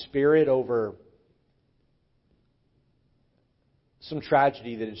my spirit over some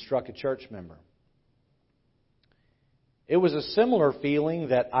tragedy that had struck a church member. It was a similar feeling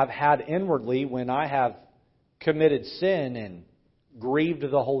that I've had inwardly when I have committed sin and grieved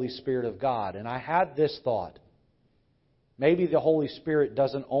the Holy Spirit of God. And I had this thought, maybe the Holy Spirit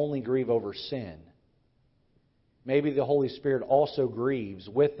doesn't only grieve over sin. Maybe the Holy Spirit also grieves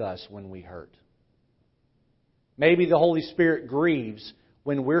with us when we hurt. Maybe the Holy Spirit grieves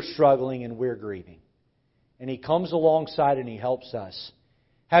when we're struggling and we're grieving. And He comes alongside and He helps us.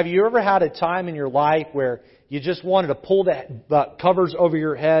 Have you ever had a time in your life where you just wanted to pull the covers over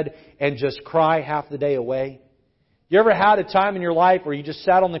your head and just cry half the day away? You ever had a time in your life where you just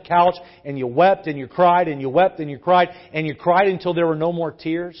sat on the couch and you wept and you cried and you wept and you cried and you cried until there were no more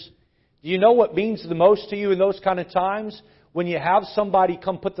tears? Do you know what means the most to you in those kind of times? When you have somebody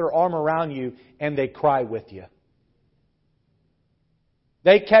come put their arm around you and they cry with you.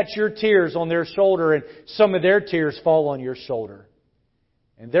 They catch your tears on their shoulder and some of their tears fall on your shoulder.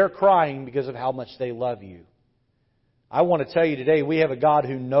 And they're crying because of how much they love you. I want to tell you today, we have a God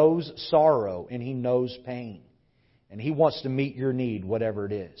who knows sorrow and He knows pain. And He wants to meet your need, whatever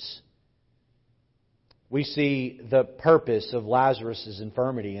it is. We see the purpose of Lazarus'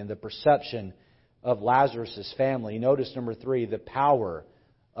 infirmity and the perception of Lazarus' family. Notice number 3, the power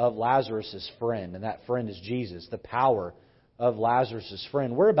of Lazarus' friend. And that friend is Jesus. The power of Lazarus'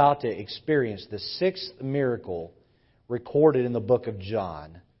 friend. We're about to experience the 6th miracle recorded in the book of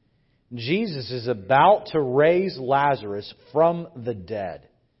John. Jesus is about to raise Lazarus from the dead.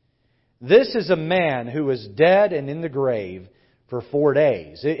 This is a man who was dead and in the grave for 4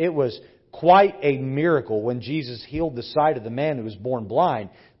 days. It was quite a miracle when Jesus healed the sight of the man who was born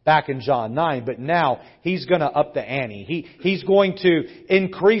blind back in John 9. But now He's going to up the ante. He's going to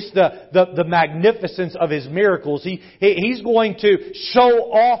increase the magnificence of His miracles. He's going to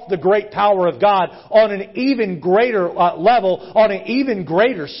show off the great power of God on an even greater level, on an even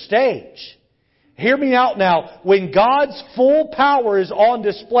greater stage. Hear me out now. When God's full power is on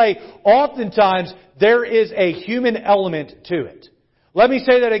display, oftentimes there is a human element to it. Let me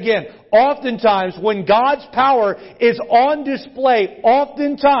say that again. Oftentimes, when God's power is on display,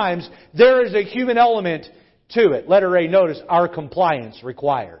 oftentimes there is a human element to it. Letter A, notice, our compliance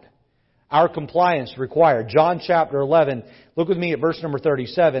required. Our compliance required. John chapter 11, look with me at verse number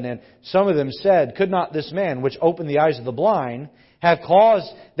 37. And some of them said, could not this man, which opened the eyes of the blind, have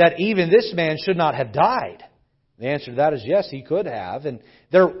caused that even this man should not have died? The answer to that is yes, He could have. And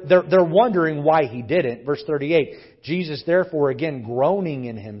they're wondering why He didn't. Verse 38, Jesus therefore again groaning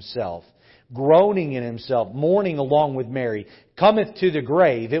in Himself, mourning along with Mary, cometh to the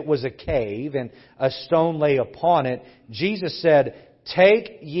grave. It was a cave, and a stone lay upon it. Jesus said,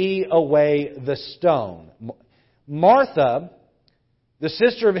 take ye away the stone. Martha, the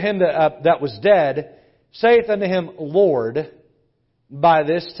sister of him that was dead, saith unto Him, Lord, by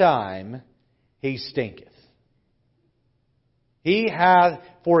this time he stinketh.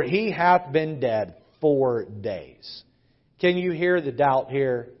 For he hath been dead 4 days. Can you hear the doubt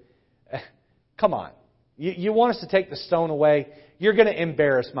here? Come on. You want us to take the stone away? You're going to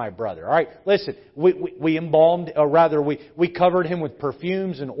embarrass my brother. All right, listen, we embalmed, or rather we covered him with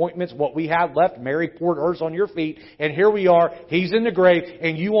perfumes and ointments. What we had left, Mary poured hers on your feet. And here we are, he's in the grave,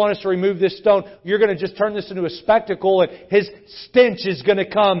 and you want us to remove this stone. You're going to just turn this into a spectacle, and his stench is going to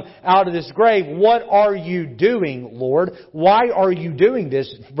come out of this grave. What are you doing, Lord? Why are you doing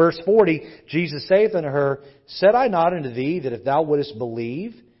this? Verse 40, Jesus saith unto her, Said I not unto thee that if thou wouldest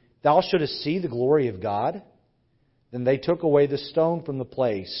believe, thou shouldest see the glory of God? Then they took away the stone from the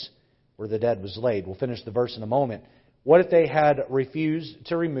place where the dead was laid. We'll finish the verse in a moment. What if they had refused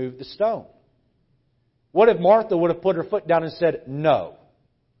to remove the stone? What if Martha would have put her foot down and said, No,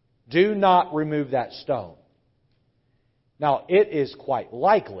 do not remove that stone? Now, it is quite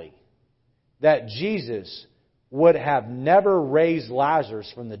likely that Jesus would have never raised Lazarus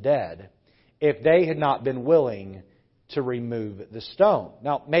from the dead if they had not been willing to remove the stone.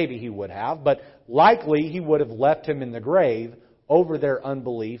 Now, maybe He would have, but likely He would have left him in the grave over their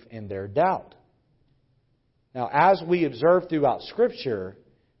unbelief and their doubt. Now, as we observe throughout Scripture,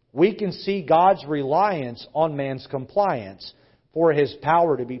 we can see God's reliance on man's compliance for His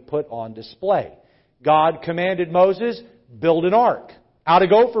power to be put on display. God commanded Moses, build an ark out of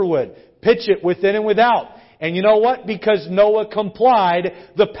gopher wood, pitch it within and without. And you know what? Because Noah complied,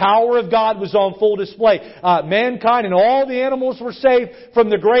 the power of God was on full display. Mankind and all the animals were saved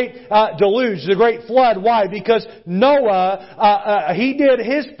from the great deluge, the great flood. Why? Because Noah, he did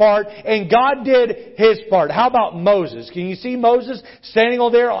his part and God did His part. How about Moses? Can you see Moses standing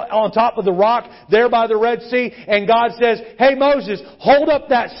on there on top of the rock there by the Red Sea? And God says, Hey Moses, hold up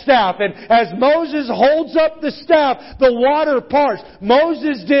that staff. And as Moses holds up the staff, the water parts.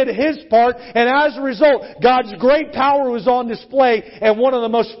 Moses did his part, and as a result, God's great power was on display, and one of the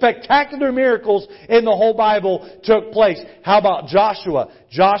most spectacular miracles in the whole Bible took place. How about Joshua?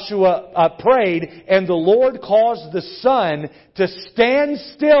 Joshua prayed, and the Lord caused the sun to stand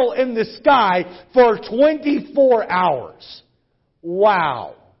still in the sky for 24 hours.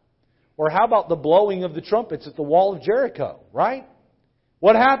 Wow. Or how about the blowing of the trumpets at the wall of Jericho, right?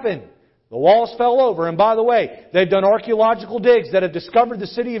 What happened? The walls fell over. And by the way, they've done archaeological digs that have discovered the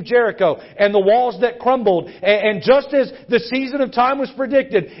city of Jericho and the walls that crumbled. And just as the season of time was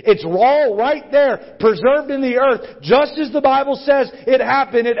predicted, it's all right there, preserved in the earth. Just as the Bible says it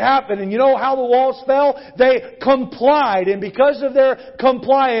happened, it happened. And you know how the walls fell? They complied. And because of their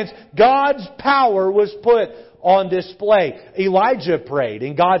compliance, God's power was put on display. Elijah prayed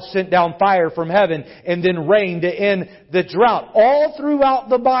and God sent down fire from heaven and then rain to end the drought. All throughout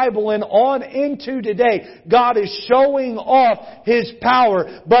the Bible and on into today, God is showing off His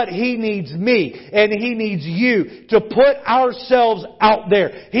power, but He needs me and He needs you to put ourselves out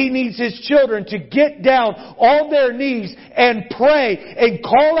there. He needs His children to get down on their knees and pray and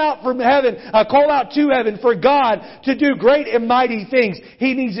call out from heaven, call out to heaven for God to do great and mighty things.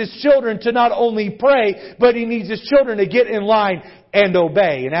 He needs His children to not only pray, but He needs His children to get in line and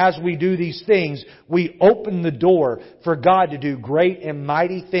obey. And as we do these things, we open the door for God to do great and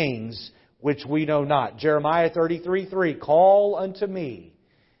mighty things which we know not. Jeremiah 33:3, Call unto me,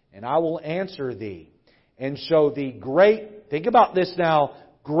 and I will answer thee, and show thee great, think about this now,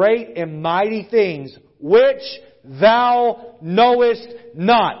 great and mighty things which thou knowest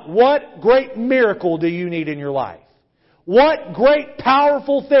not. What great miracle do you need in your life? What great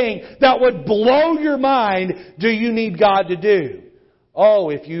powerful thing that would blow your mind do you need God to do? Oh,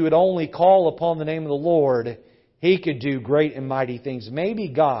 if you would only call upon the name of the Lord, He could do great and mighty things. Maybe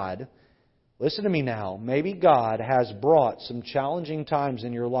God, listen to me now, maybe God has brought some challenging times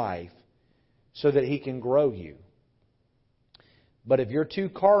in your life so that He can grow you. But if you're too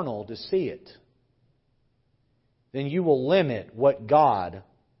carnal to see it, then you will limit what God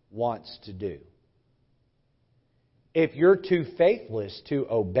wants to do. If you're too faithless to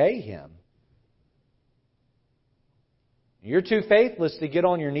obey Him, you're too faithless to get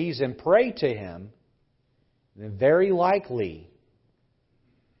on your knees and pray to Him, then very likely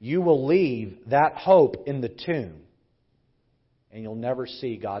you will leave that hope in the tomb and you'll never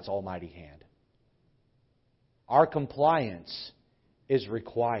see God's almighty hand. Our compliance is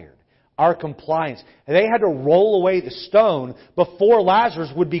required. our compliance. They had to roll away the stone before Lazarus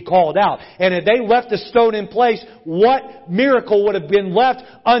would be called out. And if they left the stone in place, what miracle would have been left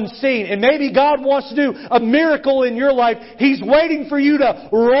unseen? And maybe God wants to do a miracle in your life. He's waiting for you to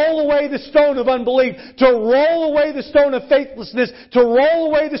roll away the stone of unbelief, to roll away the stone of faithlessness, to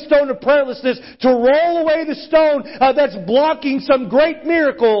roll away the stone of prayerlessness, to roll away the stone that's blocking some great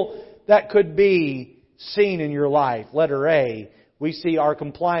miracle that could be seen in your life. Letter A, we see our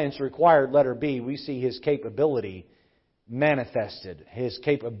compliance required. Letter B, we see His capability manifested. His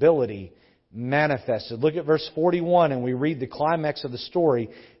capability manifested. Look at verse 41 and we read the climax of the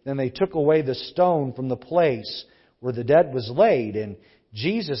story. Then they took away the stone from the place where the dead was laid. And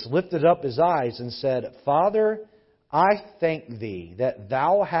Jesus lifted up His eyes and said, Father, I thank Thee that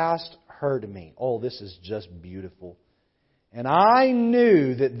Thou hast heard me. Oh, this is just beautiful. And I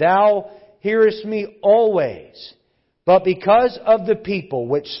knew that Thou hearest me always. But because of the people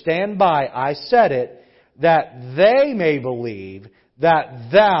which stand by, I said it, that they may believe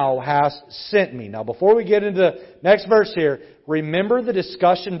that Thou hast sent me. Now, before we get into the next verse here, remember the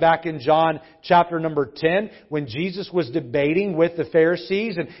discussion back in John chapter number 10 when Jesus was debating with the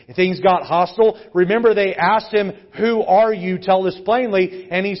Pharisees and things got hostile. Remember they asked Him, Who are you? Tell us plainly.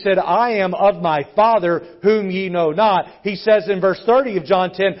 And He said, I am of my Father whom ye know not. He says in verse 30 of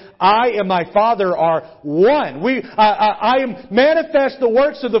John 10, I and my Father are one. I am manifest the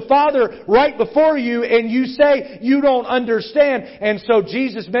works of the Father right before you, and you say you don't understand. And so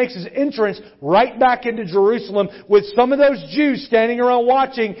Jesus makes His entrance right back into Jerusalem with some of those Jews standing around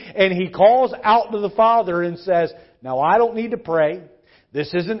watching, and He calls out to the Father and says, now I don't need to pray.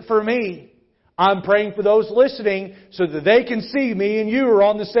 This isn't for me. I'm praying for those listening so that they can see me and you are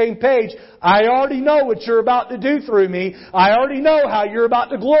on the same page. I already know what you're about to do through me. I already know how you're about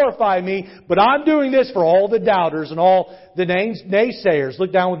to glorify me. But I'm doing this for all the doubters and all the naysayers.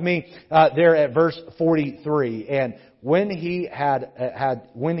 Look down with me there at verse 43. And when he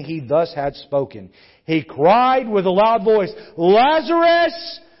thus had spoken, He cried with a loud voice,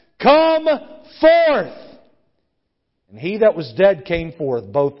 Lazarus, come forth! And he that was dead came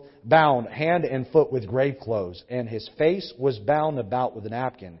forth, both bound hand and foot with grave clothes, and his face was bound about with a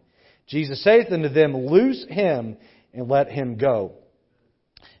napkin. Jesus saith unto them, Loose him and let him go.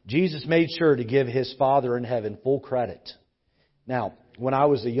 Jesus made sure to give His Father in heaven full credit. Now, when I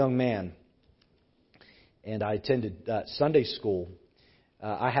was a young man and I attended Sunday school,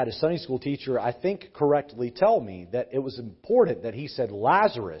 I had a Sunday school teacher, I think correctly, tell me that it was important that he said,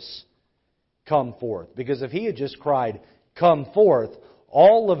 Lazarus, come forth. Because if he had just cried, come forth,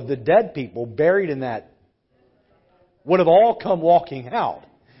 all of the dead people buried in that would have all come walking out.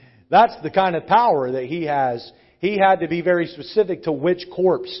 That's the kind of power that He has. He had to be very specific to which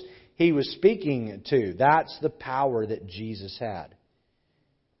corpse He was speaking to. That's the power that Jesus had.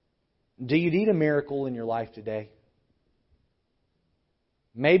 Do you need a miracle in your life today?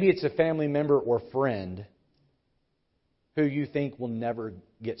 Maybe it's a family member or friend who you think will never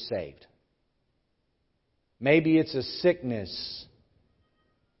get saved. Maybe it's a sickness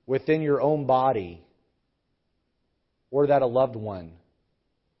within your own body or that a loved one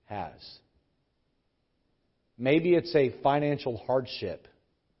has. Maybe it's a financial hardship.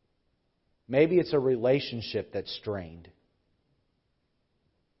 Maybe it's a relationship that's strained.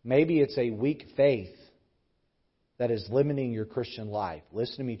 Maybe it's a weak faith that is limiting your Christian life.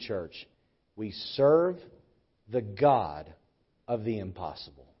 Listen to me, church. We serve the God of the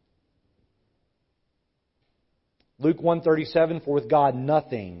impossible. Luke 1:37, for with God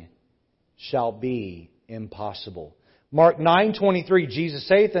nothing shall be impossible. Mark 9:23, Jesus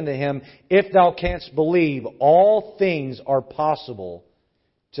saith unto him, If thou canst believe, all things are possible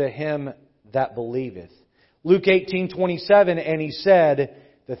to him that believeth. Luke 18:27, and He said,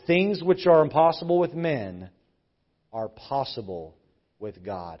 The things which are impossible with men are possible with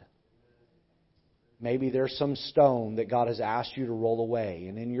God. Maybe there's some stone that God has asked you to roll away,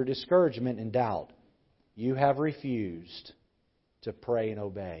 and in your discouragement and doubt, you have refused to pray and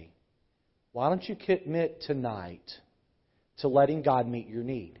obey. Why don't you commit tonight to letting God meet your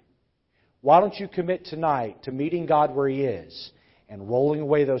need? Why don't you commit tonight to meeting God where He is and rolling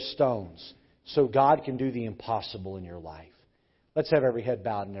away those stones so God can do the impossible in your life? Let's have every head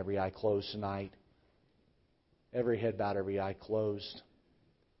bowed and every eye closed tonight. Every head bowed, every eye closed.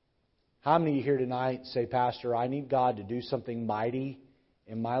 How many of you here tonight say, Pastor, I need God to do something mighty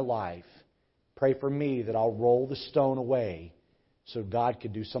in my life. Pray for me that I'll roll the stone away so God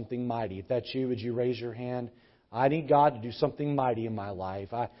could do something mighty. If that's you, would you raise your hand? I need God to do something mighty in my life.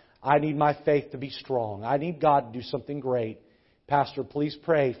 I need my faith to be strong. I need God to do something great. Pastor, please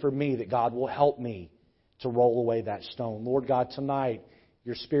pray for me that God will help me to roll away that stone. Lord God, tonight,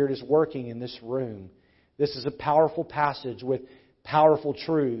 Your Spirit is working in this room. This is a powerful passage with powerful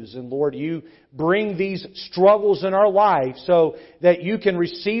truths. And Lord, You bring these struggles in our life so that You can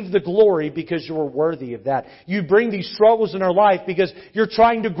receive the glory because You are worthy of that. You bring these struggles in our life because You're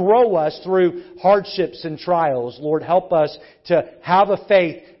trying to grow us through hardships and trials. Lord, help us to have a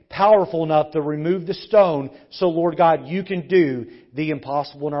faith powerful enough to remove the stone so, Lord God, You can do the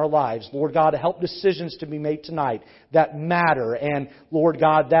impossible in our lives. Lord God, help decisions to be made tonight that matter and, Lord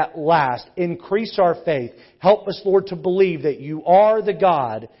God, that last. Increase our faith. Help us, Lord, to believe that You are the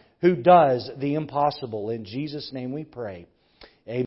God who does the impossible. In Jesus' name we pray.